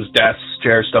personal items, desks,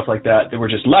 chairs, stuff like that, they were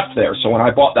just left there. So when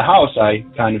I bought the house, I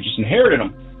kind of just inherited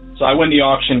them. So I win the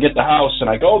auction, get the house, and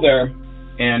I go there,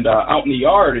 and out in the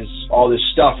yard is all this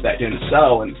stuff that didn't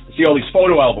sell, and I see all these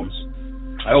photo albums.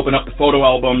 I open up the photo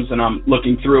albums, and I'm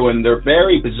looking through, and they're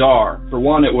very bizarre. For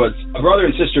one, it was a brother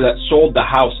and sister that sold the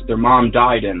house that their mom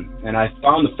died in, and I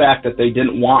found the fact that they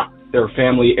didn't want their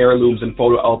family heirlooms and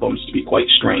photo albums to be quite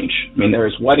strange. I mean,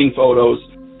 there's wedding photos,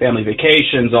 family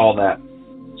vacations, all that.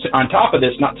 So on top of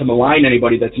this, not to malign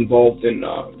anybody that's involved in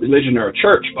religion or a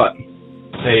church, but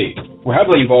they were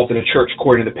heavily involved in a church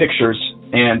according to the pictures,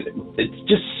 and it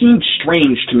just seemed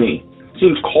strange to me. It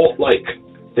seemed cult-like.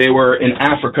 They were in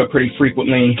Africa pretty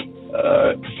frequently,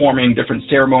 performing different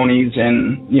ceremonies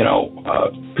and, you know,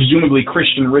 presumably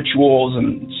Christian rituals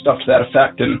and stuff to that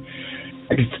effect, and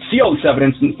I could see all this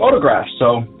evidence in the photographs,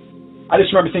 so I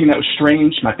just remember thinking that was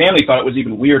strange. My family thought it was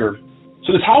even weirder.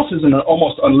 So this house is in an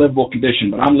almost unlivable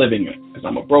condition, but I'm living in it because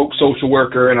I'm a broke social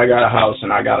worker and I got a house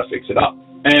and I got to fix it up.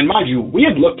 And mind you, we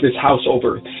had looked this house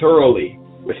over thoroughly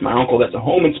with my uncle that's a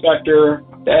home inspector,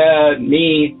 dad,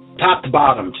 me, top to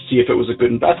bottom to see if it was a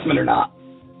good investment or not.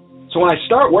 So when I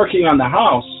start working on the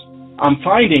house, I'm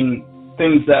finding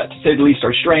things that, to say the least,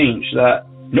 are strange that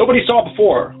nobody saw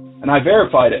before. And I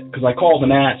verified it because I called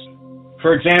and asked.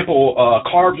 For example,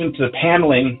 carved into the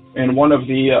paneling in one of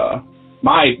the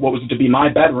what was to be my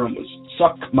bedroom was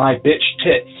 "suck my bitch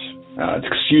tits."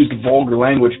 Excuse the vulgar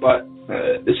language, but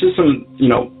this is some, you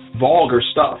know, vulgar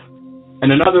stuff.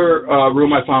 In another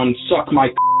room I found "suck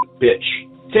my bitch."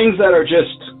 Things that are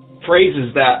just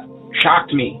phrases that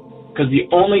shocked me, because the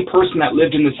only person that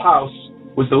lived in this house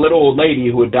was the little old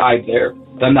lady who had died there.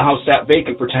 Then the house sat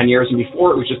vacant for 10 years, and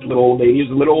before it was just a little old lady. It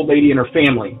was a little old lady and her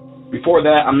family. Before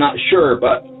that, I'm not sure,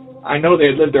 but I know they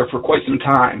had lived there for quite some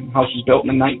time. The house was built in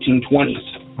the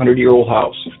 1920s, 100-year-old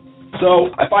house.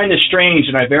 So I find this strange,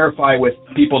 and I verify with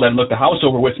people that looked the house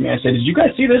over with me. I said, "Did you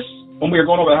guys see this when we were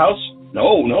going over the house?"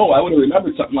 No, I would have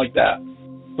remembered something like that.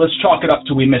 Let's chalk it up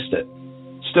till we missed it.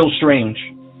 Still strange.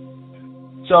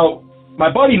 So my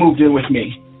buddy moved in with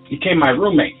me. He became my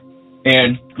roommate.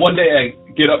 And one day I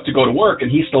get up to go to work,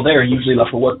 and he's still there. He usually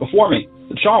left for work before me. I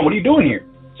said, "Sean, what are you doing here?"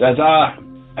 He says, I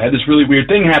had this really weird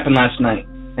thing happen last night,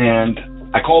 and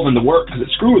I called him to work because it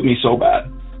screwed with me so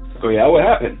bad. I go, "Yeah, what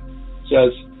happened?" He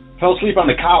says, "I fell asleep on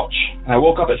the couch, and I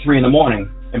woke up at 3 in the morning.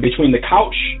 And between the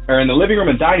couch, or in the living room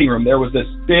and dining room, there was this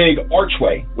big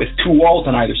archway with 2 walls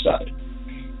on either side.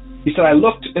 He said, I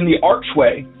looked in the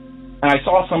archway, and I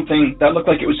saw something that looked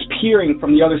like it was peering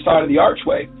from the other side of the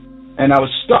archway, and I was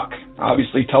stuck.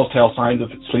 Obviously, telltale signs of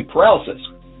sleep paralysis.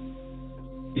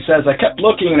 He says, I kept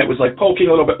looking, and it was like poking a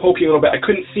little bit. I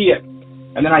couldn't see it.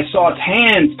 And then I saw its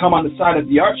hands come on the side of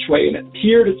the archway, and it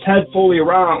peered its head fully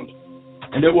around.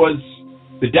 And it was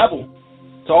the devil.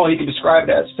 That's all he could describe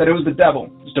it as. He said it was the devil.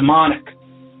 It was demonic.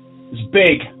 It was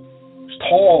big. It was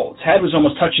tall. Its head was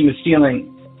almost touching the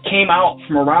ceiling. It came out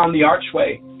from around the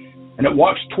archway, and it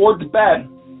walked toward the bed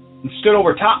and stood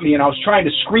over top me, and I was trying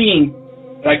to scream,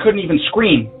 but I couldn't even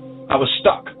scream. I was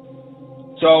stuck.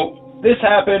 So this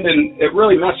happened, and it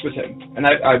really messed with him. And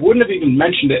I wouldn't have even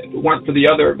mentioned it if it weren't for the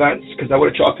other events, because I would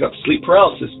have chalked it up to sleep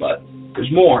paralysis, but there's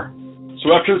more.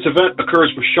 So after this event occurs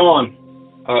with Sean,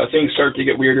 things start to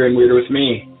get weirder and weirder with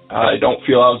me. I don't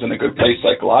feel I was in a good place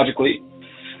psychologically.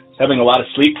 I was having a lot of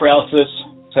sleep paralysis.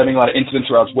 I was having a lot of incidents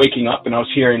where I was waking up and I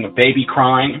was hearing a baby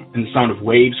crying and the sound of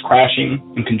waves crashing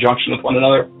in conjunction with one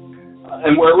another.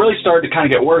 And where it really started to kind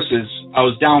of get worse is I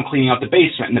was down cleaning out the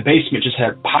basement, and the basement just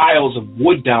had piles of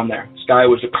wood down there. This guy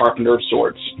was a carpenter of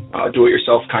sorts,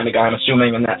 do-it-yourself kind of guy, I'm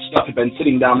assuming, and that stuff had been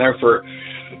sitting down there for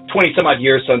 20-some-odd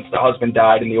years since the husband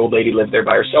died and the old lady lived there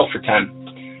by herself for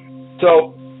 10.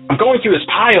 So I'm going through this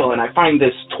pile, and I find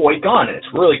this toy gun, and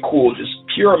it's really cool, just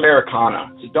pure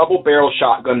Americana. It's a double-barrel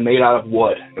shotgun made out of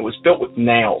wood. It was built with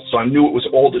nails, so I knew it was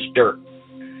old as dirt.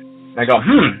 And I go,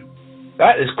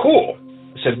 that is cool.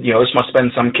 I said, this must have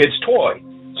been some kid's toy.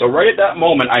 So right at that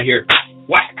moment, I hear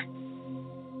whack.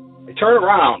 I turn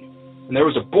around, and there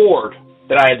was a board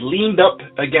that I had leaned up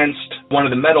against one of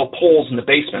the metal poles in the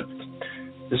basement.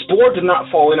 This board did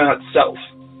not fall in on itself.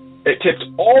 It tipped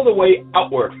all the way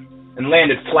outward and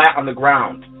landed flat on the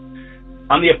ground.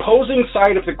 On the opposing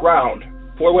side of the ground,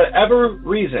 for whatever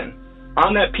reason,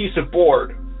 on that piece of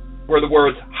board were the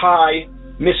words, "Hi,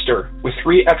 Mr." with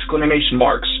 3 exclamation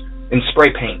marks in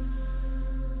spray paint.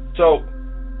 So,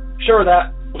 sure,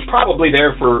 that was probably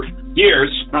there for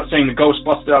years. I'm not saying the ghost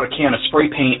busted out a can of spray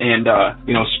paint and,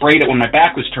 sprayed it when my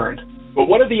back was turned. But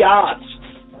what are the odds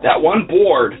that one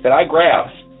board that I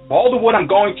grabbed, all the wood I'm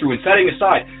going through and setting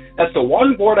aside, that's the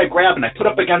one board I grabbed and I put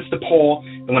up against the pole,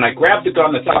 and when I grab the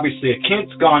gun, that's obviously a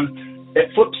kid's gun,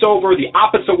 it flips over the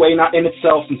opposite way, not in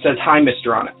itself, and says, "Hi,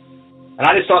 Mister" on it. And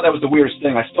I just thought that was the weirdest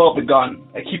thing. I still have the gun.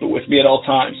 I keep it with me at all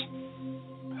times.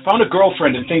 I found a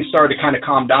girlfriend, and things started to kind of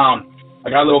calm down. I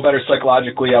got a little better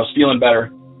psychologically. I was feeling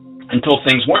better until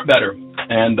things weren't better,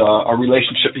 and our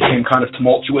relationship became kind of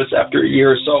tumultuous after a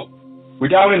year or so. We're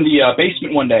down in the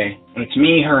basement one day, and it's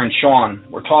me, her, and Sean.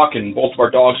 We're talking. Both of our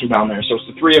dogs are down there, so it's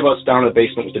the 3 of us down in the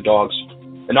basement with the dogs.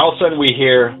 And all of a sudden, we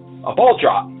hear a ball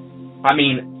drop. I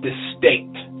mean,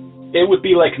 distinct. It would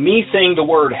be like me saying the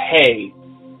word "hey"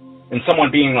 and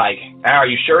someone being like, "Are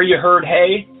you sure you heard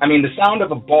hey?" I mean, the sound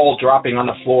of a ball dropping on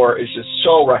the floor is just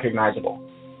so recognizable.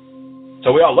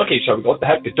 So we all look at each other and go, "What the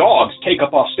heck?" The dogs take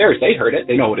up off stairs. They heard it.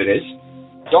 They know what it is.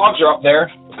 Dogs are up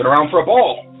there looking around for a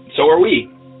ball. So are we.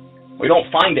 We don't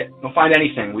find it. We don't find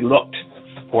anything. We looked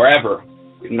forever.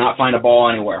 We did not find a ball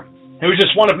anywhere. It was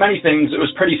just one of many things. It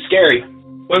was pretty scary.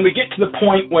 When we get to the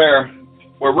point where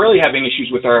we're really having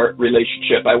issues with our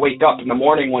relationship, I wake up in the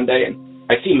morning one day and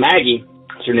I see Maggie,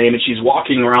 that's her name, and she's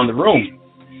walking around the room.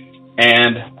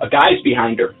 And a guy's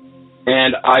behind her.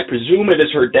 And I presume it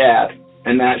is her dad,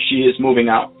 and that she is moving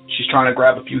out. She's trying to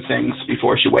grab a few things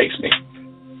before she wakes me.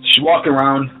 She's walking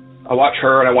around. I watch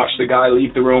her and I watch the guy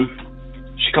leave the room.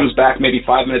 She comes back maybe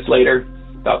 5 minutes later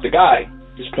without the guy.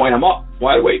 Just point him up,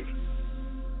 wide awake.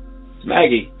 It's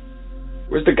Maggie.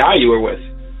 Where's the guy you were with?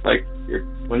 Like,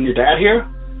 wasn't your dad here?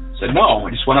 I said, no, I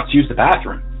just went up to use the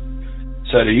bathroom.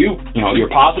 I said, are you're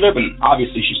positive? And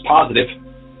obviously she's positive.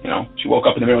 She woke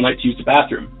up in the middle of the night to use the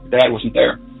bathroom. Her dad wasn't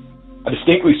there. I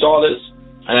distinctly saw this,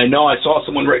 and I know I saw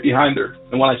someone right behind her.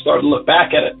 And when I started to look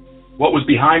back at it, what was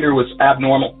behind her was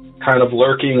abnormal, kind of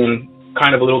lurking and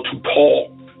kind of a little too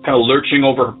tall, kind of lurching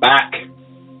over her back.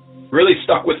 Really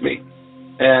stuck with me.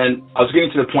 And I was getting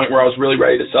to the point where I was really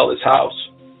ready to sell this house.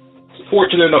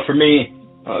 Fortunate enough for me,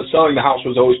 selling the house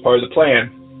was always part of the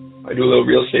plan. I do a little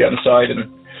real estate on the side, and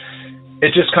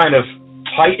it just kind of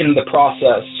heightened the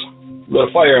process, lit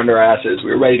a fire under our asses. We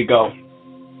were ready to go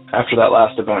after that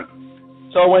last event.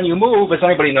 So when you move, as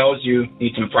anybody knows, you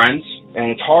need some friends, and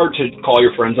it's hard to call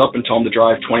your friends up and tell them to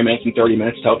drive 20 minutes and 30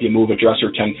 minutes to help you move a dresser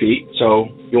 10 feet.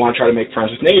 So you want to try to make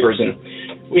friends with neighbors, and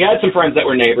we had some friends that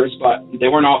were neighbors, but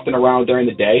they weren't often around during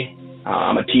the day.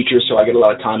 I'm a teacher, so I get a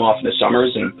lot of time off in the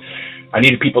summers, and I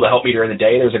needed people to help me during the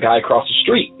day. There was a guy across the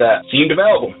street that seemed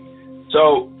available.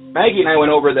 So Maggie and I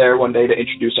went over there one day to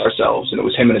introduce ourselves, and it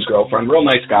was him and his girlfriend, real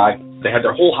nice guy. They had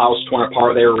their whole house torn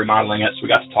apart. They were remodeling it, so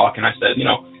we got to talk, and I said,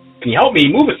 can you help me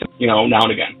move it, now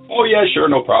and again? Oh, yeah, sure,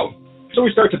 no problem. So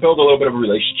we start to build a little bit of a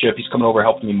relationship. He's coming over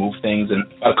helping me move things, and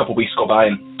a couple weeks go by,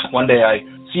 and one day I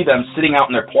see them sitting out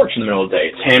on their porch in the middle of the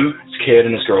day. It's him, his kid,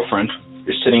 and his girlfriend.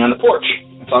 They're sitting on the porch.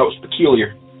 I thought it was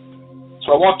peculiar.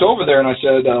 So I walked over there and I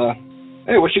said,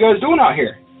 hey, what you guys doing out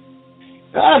here?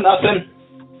 Nothing.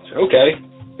 I said, okay.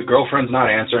 The girlfriend's not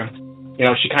answering.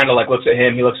 She kind of looks at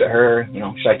him, he looks at her.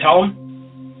 Should I tell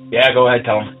him? Yeah, go ahead,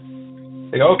 tell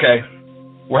him. They go, okay.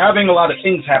 We're having a lot of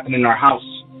things happen in our house.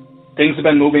 Things have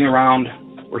been moving around.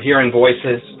 We're hearing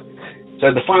voices. So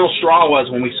the final straw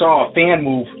was when we saw a fan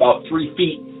move about 3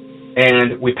 feet,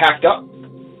 and we packed up.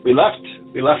 We left.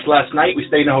 We left last night. We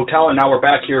stayed in a hotel, and now we're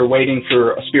back here waiting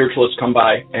for a spiritualist to come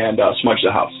by and smudge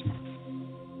the house.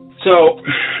 So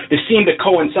it seemed to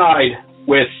coincide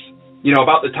with,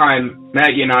 about the time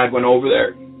Maggie and I went over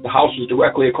there. The house was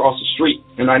directly across the street,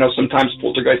 and I know sometimes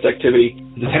poltergeist activity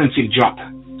has a tendency to jump.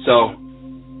 So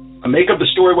make of the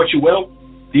story what you will.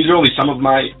 These are only some of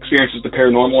my experiences with the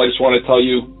paranormal. I just want to tell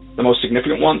you the most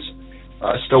significant ones.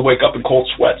 I still wake up in cold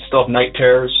sweats, still have night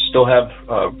terrors, still have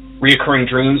reoccurring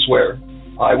dreams where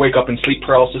I wake up in sleep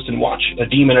paralysis and watch a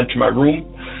demon enter my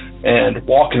room and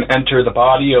walk and enter the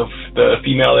body of the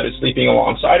female that is sleeping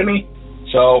alongside of me.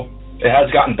 So it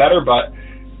has gotten better, but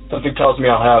something tells me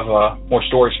I'll have more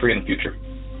stories for you in the future.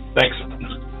 Thanks.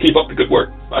 Keep up the good work.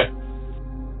 Bye.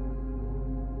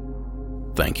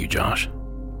 Thank you, Josh.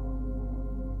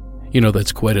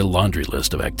 That's quite a laundry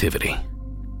list of activity.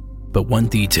 But one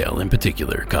detail in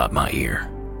particular caught my ear.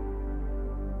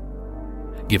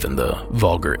 Given the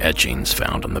vulgar etchings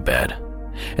found on the bed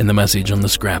and the message on the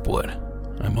scrap wood,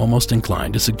 I'm almost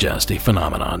inclined to suggest a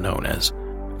phenomenon known as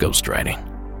ghostwriting.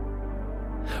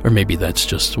 Or maybe that's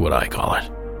just what I call it.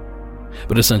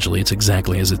 But essentially it's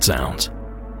exactly as it sounds.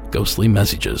 Ghostly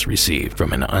messages received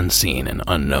from an unseen and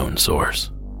unknown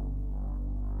source.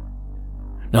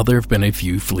 Now, there have been a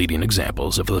few fleeting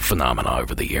examples of the phenomena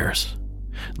over the years.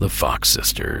 The Fox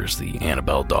sisters, the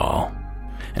Annabelle doll,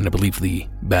 and I believe the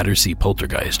Battersea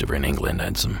poltergeist over in England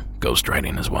had some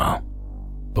ghostwriting as well.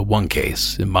 But one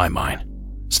case, in my mind,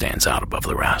 stands out above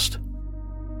the rest.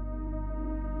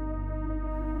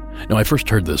 Now, I first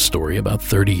heard this story about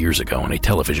 30 years ago in a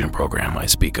television program I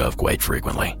speak of quite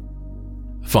frequently.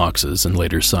 Fox's and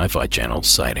later Sci-Fi Channel's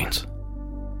sightings.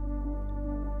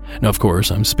 Now, of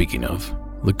course, I'm speaking of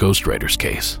the Ghostwriters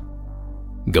case.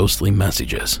 Ghostly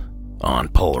messages on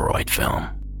Polaroid film.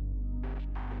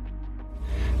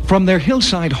 From their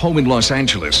hillside home in Los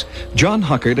Angeles, John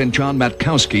Huckert and John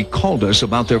Matkowski called us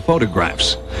about their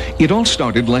photographs. It all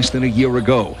started less than a year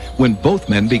ago when both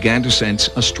men began to sense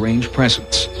a strange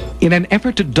presence. In an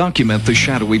effort to document the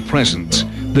shadowy presence,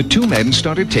 the two men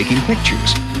started taking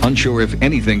pictures, unsure if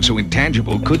anything so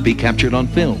intangible could be captured on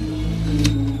film.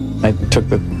 I took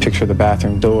the picture of the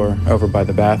bathroom door over by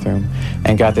the bathroom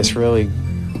and got this really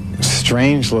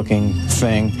strange-looking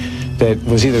thing that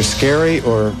was either scary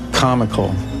or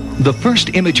comical. The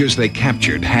first images they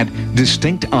captured had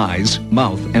distinct eyes,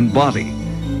 mouth, and body.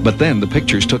 But then the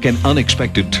pictures took an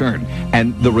unexpected turn,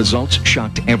 and the results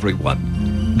shocked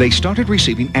everyone. They started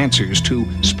receiving answers to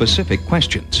specific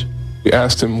questions. We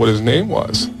asked him what his name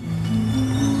was,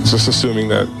 just assuming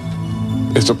that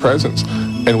it's a presence.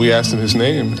 And we asked him his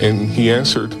name, and he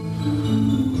answered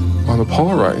on the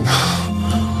Polaroid.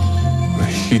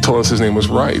 He told us his name was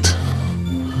Wright.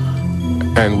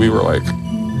 And we were like,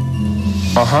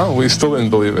 we still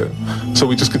didn't believe it. So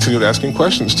we just continued asking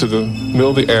questions to the middle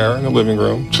of the air in the living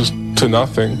room, just to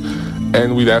nothing.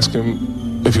 And we'd ask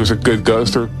him if he was a good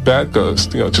ghost or bad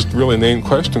ghost, just really inane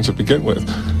questions to begin with.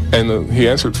 And he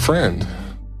answered friend.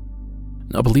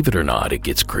 Now, believe it or not, it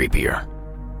gets creepier.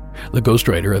 The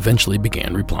ghostwriter eventually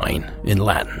began replying in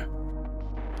Latin.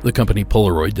 The company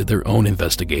Polaroid did their own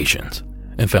investigations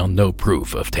and found no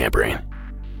proof of tampering.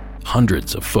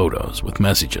 Hundreds of photos with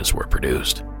messages were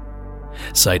produced.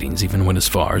 Sightings even went as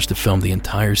far as to film the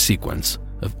entire sequence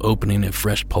of opening a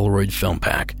fresh Polaroid film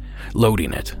pack,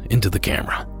 loading it into the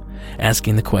camera,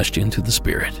 asking the question to the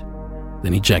spirit,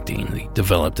 then ejecting the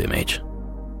developed image.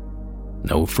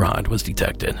 No fraud was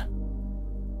detected.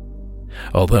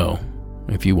 Although,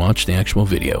 if you watch the actual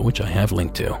video, which I have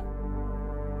linked to,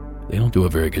 they don't do a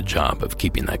very good job of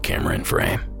keeping that camera in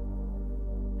frame.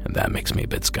 And that makes me a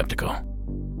bit skeptical.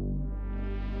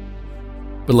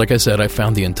 But like I said, I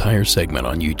found the entire segment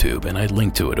on YouTube and I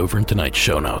linked to it over in tonight's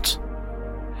show notes.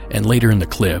 And later in the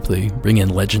clip, they bring in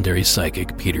legendary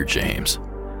psychic Peter James.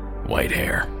 White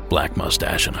hair, black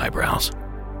mustache, and eyebrows.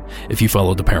 If you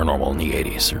followed the paranormal in the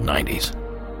 80s or 90s,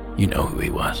 you know who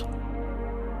he was.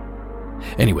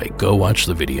 Anyway, go watch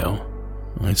the video.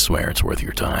 I swear it's worth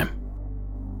your time.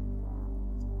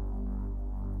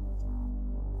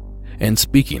 And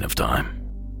speaking of time,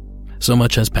 so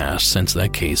much has passed since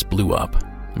that case blew up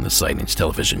in the Sightings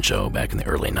television show back in the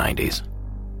early 90s.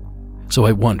 So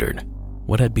I wondered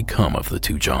what had become of the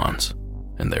two Johns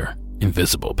and their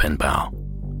invisible pen pal.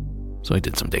 So I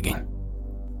did some digging.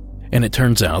 And it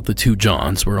turns out the two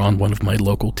Johns were on one of my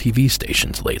local TV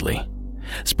stations lately,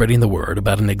 spreading the word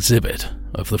about an exhibit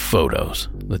of the photos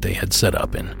that they had set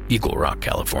up in Eagle Rock,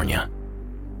 California.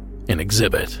 An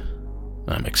exhibit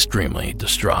I'm extremely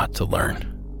distraught to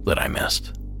learn that I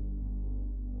missed.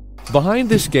 Behind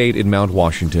this gate in Mount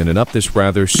Washington and up this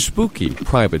rather spooky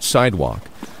private sidewalk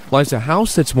lies a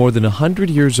house that's more than 100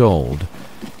 years old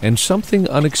and something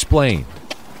unexplained.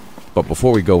 But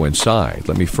before we go inside,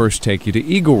 let me first take you to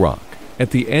Eagle Rock.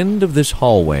 At the end of this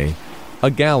hallway, a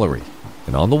gallery,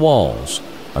 and on the walls,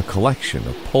 a collection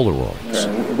of Polaroids.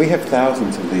 Yeah, we have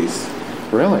thousands of these.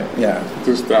 Really? Yeah.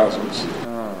 There's thousands.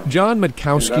 John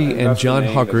Matkowski and John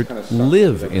Huckert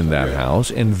live in that house,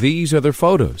 and these are their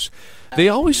photos. They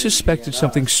always suspected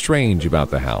something strange about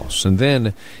the house, and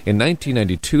then, in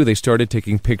 1992, they started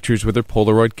taking pictures with their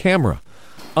Polaroid camera.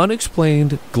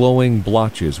 Unexplained glowing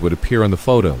blotches would appear on the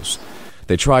photos.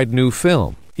 They tried new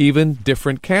film, even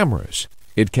different cameras.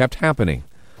 It kept happening.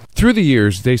 Through the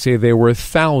years, they say there were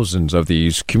thousands of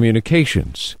these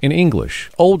communications in English,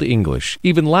 Old English,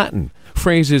 even Latin.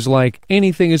 Phrases like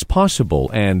anything is possible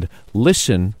and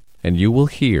listen and you will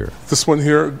hear. This one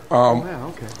here,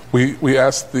 we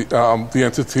asked the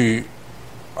entity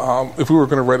if we were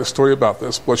going to write a story about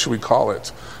this, what should we call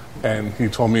it? And he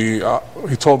told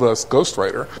us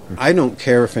ghostwriter. I don't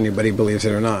care if anybody believes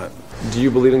it or not. Do you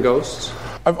believe in ghosts?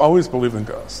 I've always believed in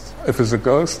ghosts. If it's a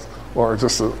ghost or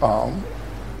just a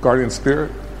guardian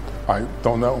spirit, I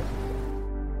don't know.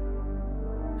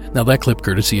 Now that clip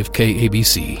courtesy of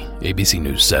KABC, ABC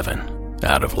News 7,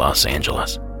 out of Los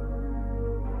Angeles.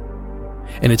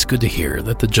 And it's good to hear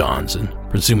that the Johns and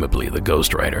presumably the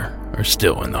ghostwriter are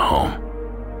still in the home.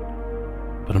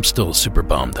 But I'm still super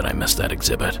bummed that I missed that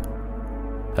exhibit.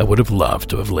 I would have loved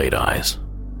to have laid eyes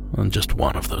on just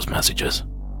one of those messages.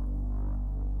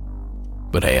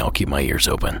 But hey, I'll keep my ears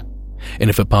open. And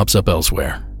if it pops up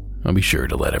elsewhere, I'll be sure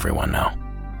to let everyone know.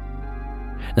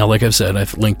 Now, like I've said,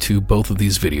 I've linked to both of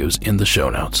these videos in the show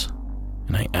notes,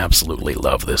 and I absolutely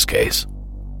love this case.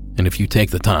 And if you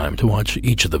take the time to watch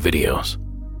each of the videos,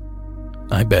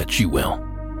 I bet you will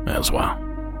as well.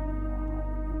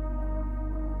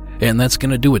 And that's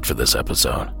going to do it for this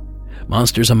episode.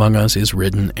 Monsters Among Us is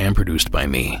written and produced by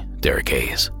me, Derek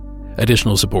Hayes.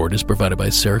 Additional support is provided by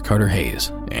Sarah Carter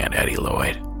Hayes and Addie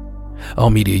Lloyd. All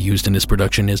media used in this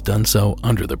production is done so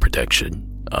under the protection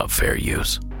of fair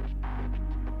use.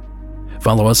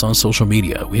 Follow us on social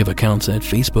media. We have accounts at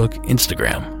Facebook,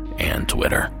 Instagram, and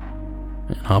Twitter.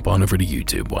 And hop on over to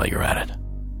YouTube while you're at it.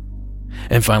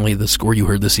 And finally, the score you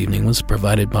heard this evening was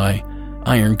provided by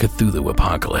Iron Cthulhu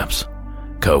Apocalypse,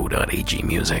 Co.ag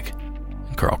Music,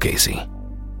 Carl Casey,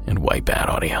 and White Bat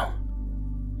Audio.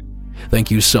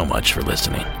 Thank you so much for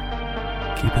listening.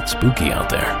 Keep it spooky out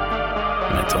there.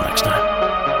 And until next time.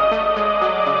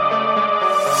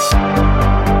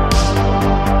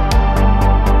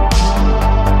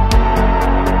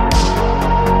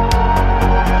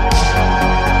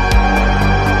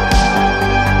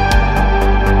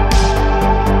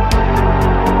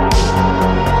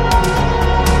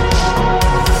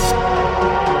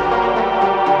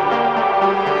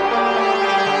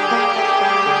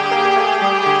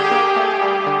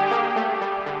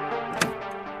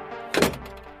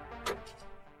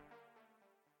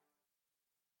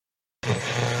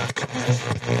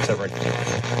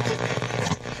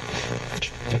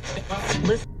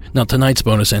 Now, tonight's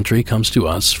bonus entry comes to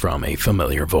us from a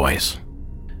familiar voice.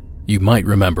 You might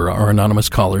remember our anonymous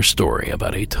caller's story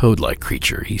about a toad-like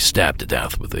creature he stabbed to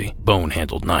death with a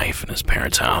bone-handled knife in his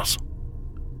parents' house.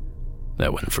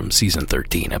 That one from Season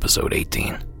 13, Episode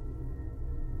 18.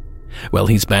 Well,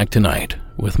 he's back tonight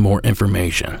with more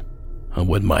information on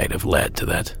what might have led to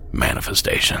that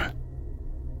manifestation.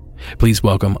 Please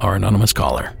welcome our anonymous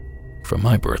caller from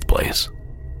my birthplace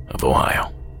of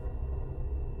Ohio.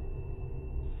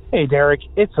 Hey, Derek.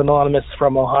 It's Anonymous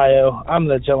from Ohio. I'm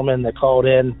the gentleman that called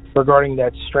in regarding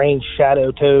that strange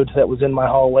shadow toad that was in my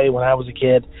hallway when I was a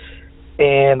kid.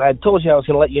 And I told you I was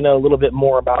going to let you know a little bit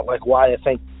more about why I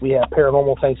think we have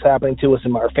paranormal things happening to us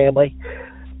in our family.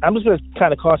 I'm just going to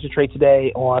kind of concentrate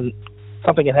today on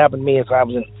something that happened to me as I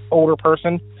was an older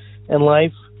person in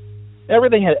life.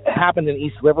 Everything had happened in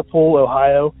East Liverpool,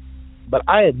 Ohio, but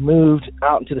I had moved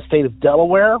out into the state of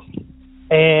Delaware,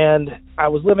 and I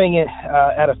was living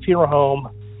at a funeral home,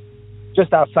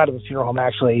 just outside of a funeral home,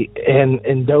 actually,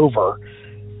 in Dover.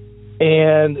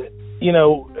 And,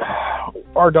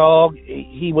 our dog,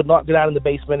 he would not get out in the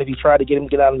basement. If you tried to get him to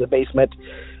get out in the basement,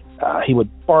 he would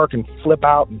bark and flip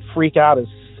out and freak out as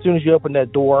soon as you opened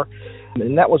that door.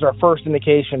 And that was our first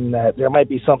indication that there might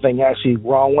be something actually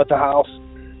wrong with the house.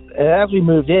 And as we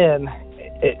moved in,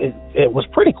 it was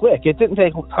pretty quick. It didn't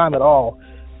take time at all.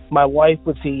 My wife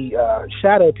would see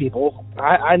shadow people.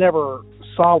 I never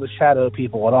saw the shadow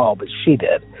people at all, but she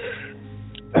did.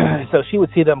 So she would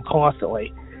see them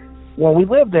constantly. When we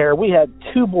lived there, we had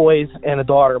 2 boys and a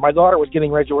daughter. My daughter was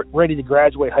getting ready to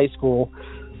graduate high school.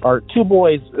 Our 2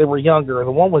 boys, they were younger.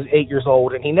 The one was 8 years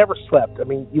old, and he never slept. I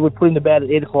mean, you would put him to bed at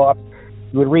 8 o'clock.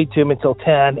 You would read to him until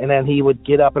 10, and then he would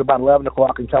get up at about 11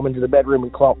 o'clock and come into the bedroom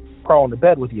and crawl into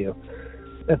bed with you.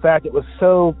 In fact, it was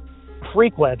so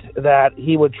frequent that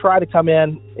he would try to come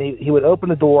in. He would open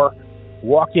the door,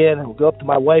 walk in, and go up to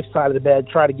my wife's side of the bed,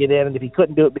 try to get in, and if he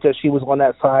couldn't do it because she was on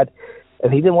that side,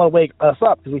 and he didn't want to wake us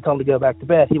up because we told him to go back to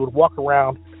bed, he would walk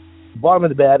around the bottom of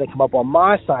the bed and come up on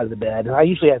my side of the bed, and I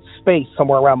usually had space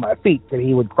somewhere around my feet that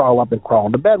he would crawl up and crawl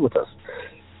into bed with us.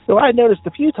 So I had noticed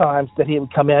a few times that he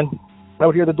would come in, I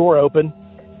would hear the door open,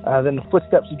 then the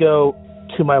footsteps would go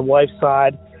to my wife's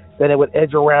side, then it would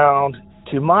edge around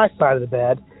to my side of the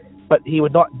bed, but he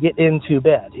would not get into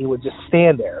bed. He would just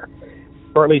stand there,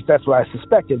 or at least that's what I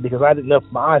suspected, because I didn't open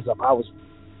my eyes up. I was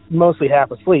mostly half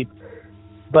asleep,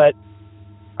 but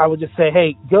I would just say,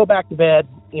 hey, go back to bed.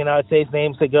 You know, I'd say his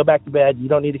name, say, go back to bed. You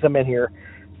don't need to come in here.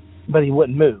 But he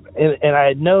wouldn't move. And I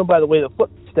had known by the way the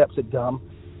footsteps had come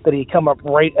that he'd come up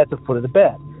right at the foot of the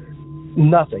bed.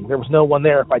 Nothing. There was no one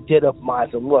there if I did open my eyes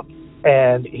and look.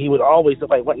 And he would always, if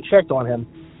I went and checked on him,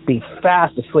 be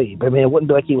fast asleep. I mean, it wouldn't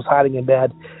be like he was hiding in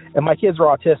bed. And my kids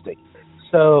are autistic,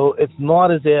 so it's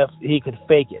not as if he could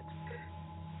fake it.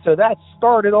 So that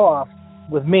started off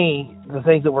with me, the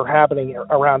things that were happening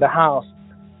around the house.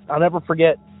 I'll never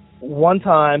forget one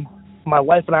time my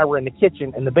wife and I were in the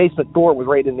kitchen, and the basement door was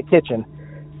right in the kitchen,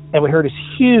 and we heard this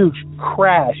huge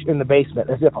crash in the basement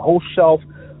as if a whole shelf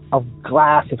of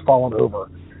glass had fallen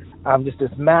over. Just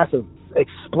this massive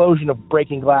explosion of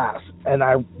breaking glass. And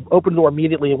I opened the door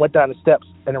immediately and went down the steps,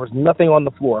 and there was nothing on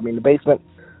the floor. I mean, the basement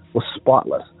was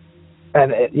spotless.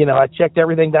 And, I checked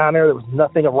everything down there. There was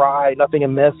nothing awry, nothing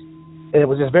amiss. And it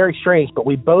was just very strange. But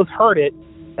we both heard it,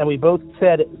 and we both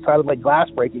said it sounded like glass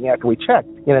breaking after we checked.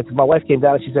 My wife came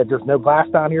down and she said, there's no glass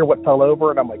down here. What fell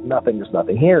over? And I'm like, nothing. There's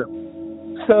nothing here.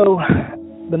 So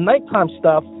the nighttime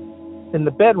stuff in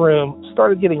the bedroom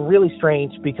started getting really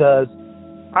strange because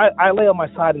I lay on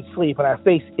my side and sleep, and I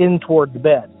face in toward the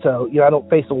bed. So, I don't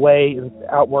face away and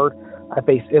outward. I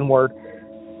face inward.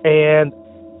 And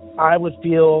I would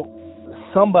feel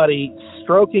somebody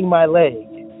stroking my leg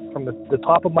from the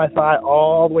top of my thigh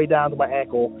all the way down to my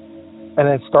ankle and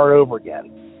then start over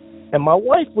again. And my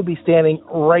wife would be standing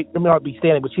not be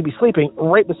standing, but she'd be sleeping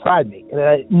right beside me. And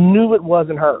I knew it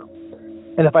wasn't her.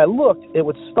 And if I looked, it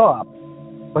would stop,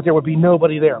 but there would be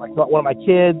nobody there, like not one of my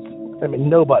kids. I mean,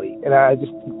 nobody. And I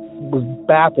just was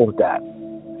baffled at that.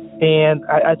 And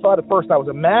I thought at first I was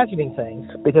imagining things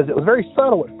because it was very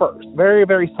subtle at first. Very,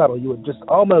 very subtle. You would just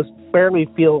almost barely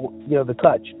feel, the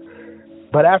touch.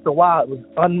 But after a while, it was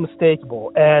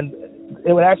unmistakable. And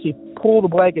it would actually pull the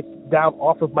blankets down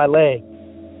off of my leg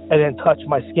and then touch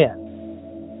my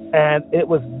skin. And it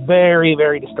was very,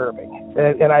 very disturbing.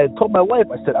 And I told my wife,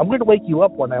 I said, I'm going to wake you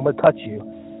up one night. I'm going to touch you.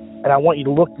 And I want you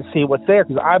to look to see what's there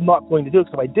because I'm not going to do it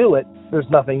because if I do it, there's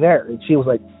nothing there. And she was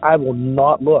like, I will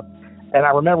not look. And I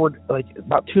remembered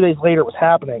about 2 days later it was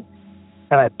happening.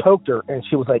 And I poked her and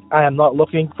she was like, I am not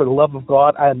looking. For the love of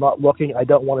God, I am not looking. I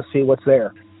don't want to see what's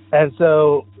there. And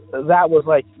so that was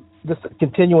like just a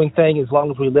continuing thing as long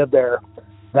as we lived there.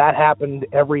 That happened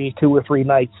every 2 or 3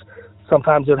 nights.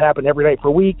 Sometimes it would happen every night for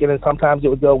a week, and then sometimes it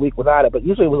would go a week without it. But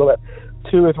usually it was about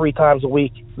 2 or 3 times a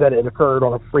week that it occurred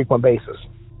on a frequent basis.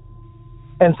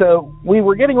 And so we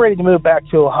were getting ready to move back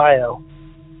to Ohio,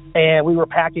 and we were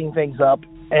packing things up.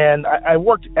 And I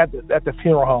worked at the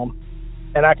funeral home,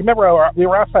 and I can remember we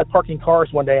were outside parking cars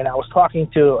one day, and I was talking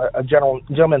to a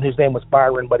gentleman whose name was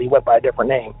Byron, but he went by a different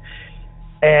name.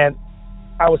 And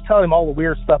I was telling him all the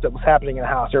weird stuff that was happening in the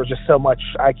house. There was just so much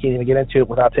I can't even get into it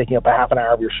without taking up a half an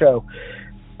hour of your show.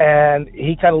 And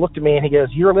he kind of looked at me and he goes,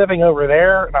 "You're living over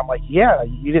there?" And I'm like, "Yeah,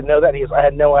 you didn't know that?" He goes, "I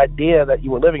had no idea that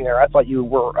you were living there. I thought you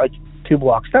were 2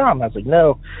 blocks down." And I was like,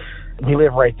 "No, we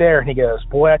live right there." And he goes,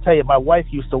 "Boy, I tell you, my wife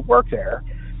used to work there,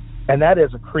 and that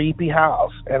is a creepy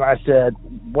house." And I said,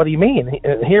 "What do you mean?"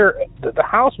 And here, the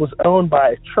house was owned by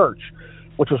a church,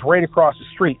 which was right across the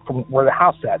street from where the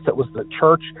house sat. So it was the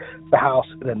church, the house,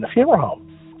 and then the funeral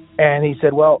home. And he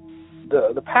said, well,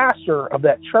 the pastor of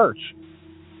that church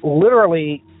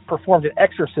literally performed an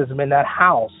exorcism in that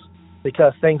house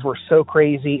because things were so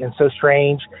crazy and so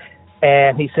strange.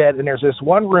 And he said, and there's this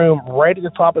one room right at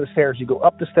the top of the stairs. You go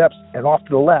up the steps and off to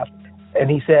the left. And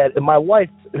he said, and my wife,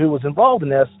 who was involved in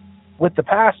this with the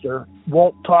pastor,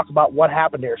 won't talk about what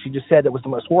happened there. She just said it was the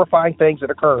most horrifying things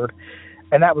that occurred.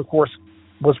 And that, of course,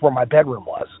 was where my bedroom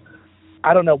was.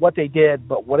 I don't know what they did,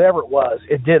 but whatever it was,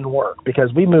 it didn't work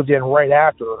because we moved in right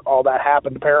after all that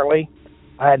happened, apparently.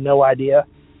 I had no idea.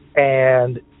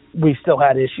 And we still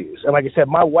had issues. And like I said,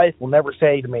 my wife will never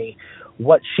say to me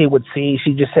what she would see.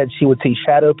 She just said she would see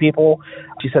shadow people.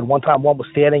 She said one time one was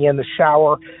standing in the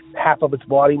shower, half of its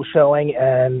body was showing,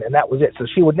 and that was it. So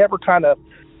she would never kind of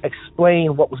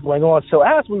explain what was going on. So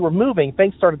as we were moving,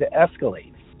 things started to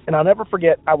escalate. And I'll never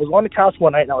forget, I was on the couch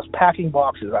one night and I was packing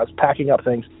boxes. I was packing up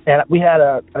things. And we had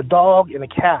a dog and a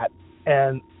cat.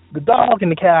 And the dog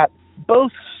and the cat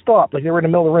both stopped, like they were in the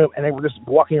middle of the room, and they were just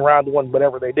walking around doing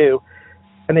whatever they do.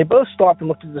 And they both stopped and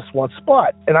looked at this one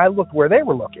spot. And I looked where they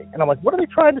were looking. And I'm like, what are they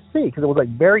trying to see? Because it was like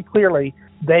very clearly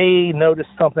they noticed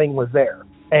something was there.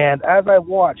 And as I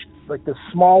watched, like this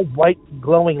small white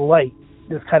glowing light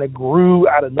just kind of grew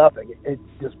out of nothing. It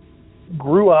just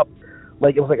grew up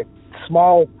like it was like a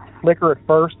small flicker at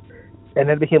first, and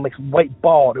then it became like some white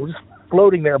ball. And it was just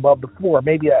floating there above the floor,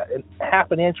 maybe a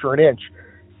half an inch or an inch.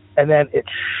 And then it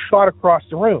shot across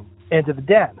the room into the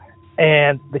den.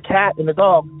 And the cat and the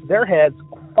dog, their heads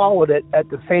followed it at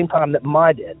the same time that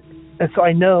mine did. And so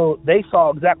I know they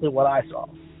saw exactly what I saw.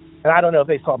 And I don't know if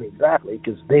they saw me exactly,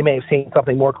 because they may have seen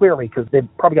something more clearly, because they've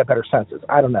probably got better senses.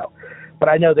 I don't know. But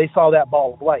I know they saw that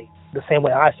ball of light the same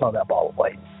way I saw that ball of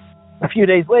light. A few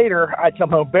days later, I'd come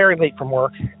home very late from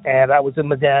work, and I was in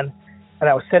the den, and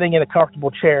I was sitting in a comfortable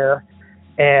chair,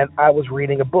 and I was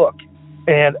reading a book.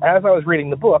 And as I was reading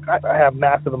the book, I have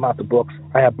massive amounts of books.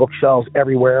 I have bookshelves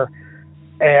everywhere.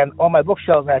 And on my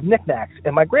bookshelves, I have knickknacks.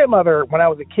 And my grandmother, when I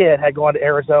was a kid, had gone to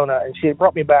Arizona, and she had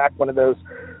brought me back one of those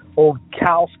old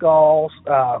cow skulls,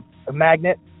 a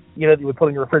magnet, you know, that you would put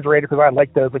in your refrigerator, because I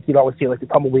like those. Like, you'd always see, like, the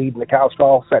tumbleweed and the cow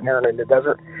skull sitting there in the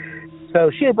desert.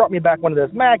 So she had brought me back one of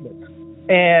those magnets.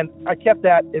 And I kept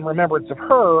that in remembrance of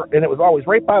her, and it was always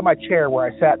right by my chair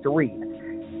where I sat to read.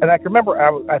 And I can remember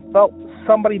I felt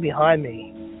somebody behind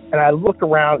me, and I looked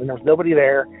around, and there was nobody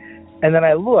there. And then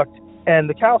I looked, and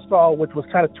the cow stall, which was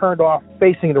kind of turned off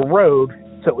facing the road,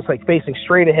 so it was like facing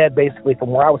straight ahead basically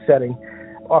from where I was sitting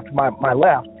off to my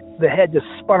left, the head just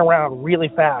spun around really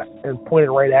fast and pointed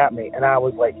right at me. And I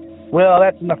was like, well,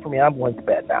 that's enough for me. I'm going to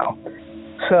bed now.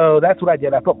 So that's what I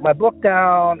did. I put my book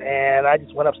down, and I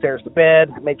just went upstairs to bed,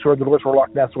 made sure the doors were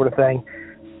locked, that sort of thing.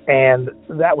 And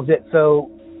that was it. So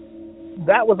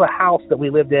that was a house that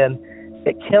we lived in.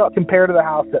 It cannot compare to the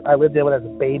house that I lived in as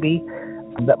a baby,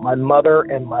 that my mother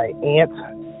and my aunt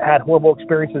had horrible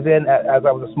experiences in as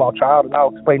I was a small child, and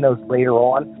I'll explain those later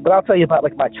on. But I'll tell you about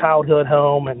like my childhood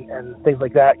home and things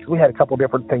like that, because we had a couple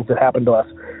different things that happened to us.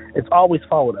 It's always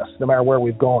followed us, no matter where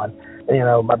we've gone. You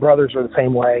know, my brothers are the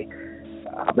same way.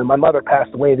 And my mother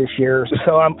passed away this year,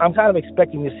 so I'm kind of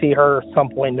expecting to see her at some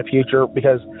point in the future,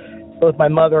 because both my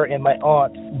mother and my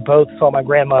aunt both saw my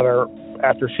grandmother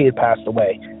after she had passed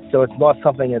away. So it's not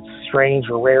something that's strange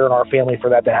or rare in our family for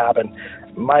that to happen.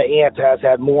 My aunt has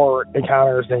had more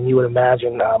encounters than you would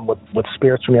imagine with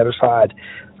spirits from the other side.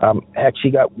 Heck,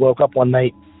 she woke up one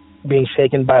night being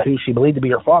shaken by who she believed to be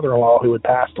her father-in-law, who had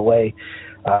passed away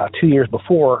 2 years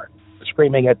before,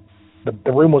 screaming at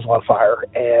the room was on fire.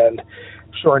 And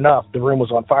sure enough, the room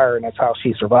was on fire, and that's how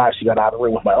she survived. She got out of the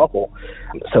room with my uncle.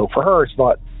 So for her, it's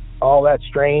not all that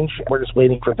strange. We're just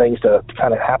waiting for things to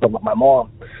kind of happen with my mom.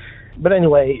 But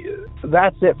anyway,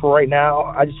 that's it for right now.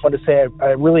 I just wanted to say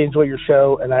I really enjoy your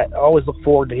show, and I always look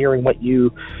forward to hearing what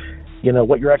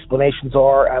what your explanations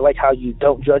are. I like how you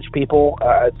don't judge people.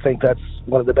 I think that's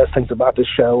one of the best things about this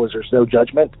show is there's no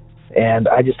judgment, and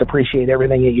I just appreciate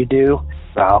everything that you do.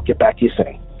 I'll get back to you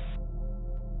soon.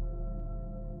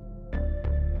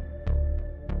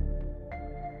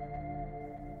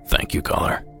 Thank you,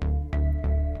 caller.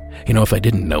 You know, if I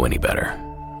didn't know any better,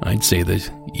 I'd say that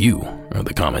you are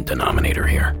the common denominator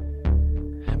here.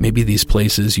 Maybe these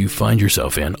places you find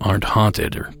yourself in aren't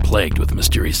haunted or plagued with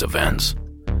mysterious events.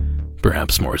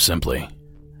 Perhaps more simply,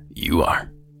 you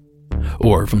are.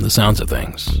 Or from the sounds of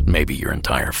things, maybe your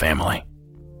entire family.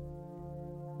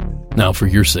 Now, for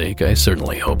your sake, I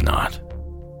certainly hope not.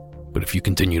 But if you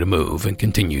continue to move and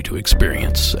continue to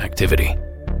experience activity,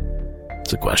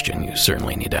 it's a question you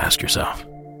certainly need to ask yourself.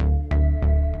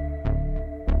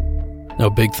 Now,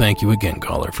 big thank you again,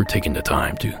 caller, for taking the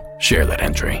time to share that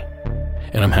entry.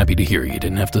 And I'm happy to hear you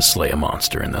didn't have to slay a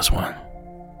monster in this one.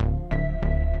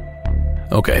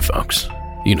 Okay, folks,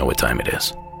 you know what time it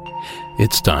is.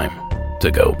 It's time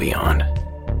to go beyond.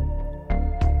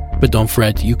 But don't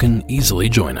fret, you can easily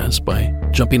join us by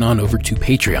jumping on over to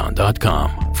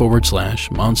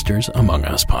patreon.com/Monsters Among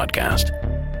Us podcast.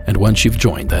 And once you've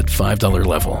joined that $5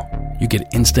 level, you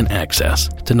get instant access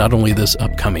to not only this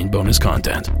upcoming bonus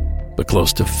content, but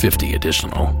close to 50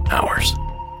 additional hours.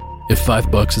 If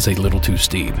 $5 is a little too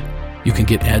steep, you can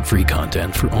get ad-free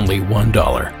content for only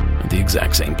 $1 at the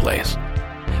exact same place.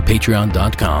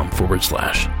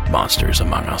 Patreon.com/Monsters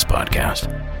Among Us podcast.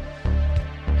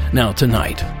 Now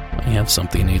tonight, I have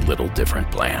something a little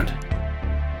different planned.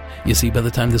 You see, by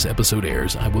the time this episode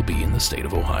airs, I will be in the state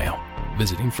of Ohio,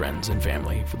 visiting friends and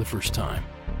family for the first time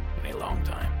in a long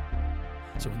time.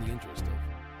 So in the interest of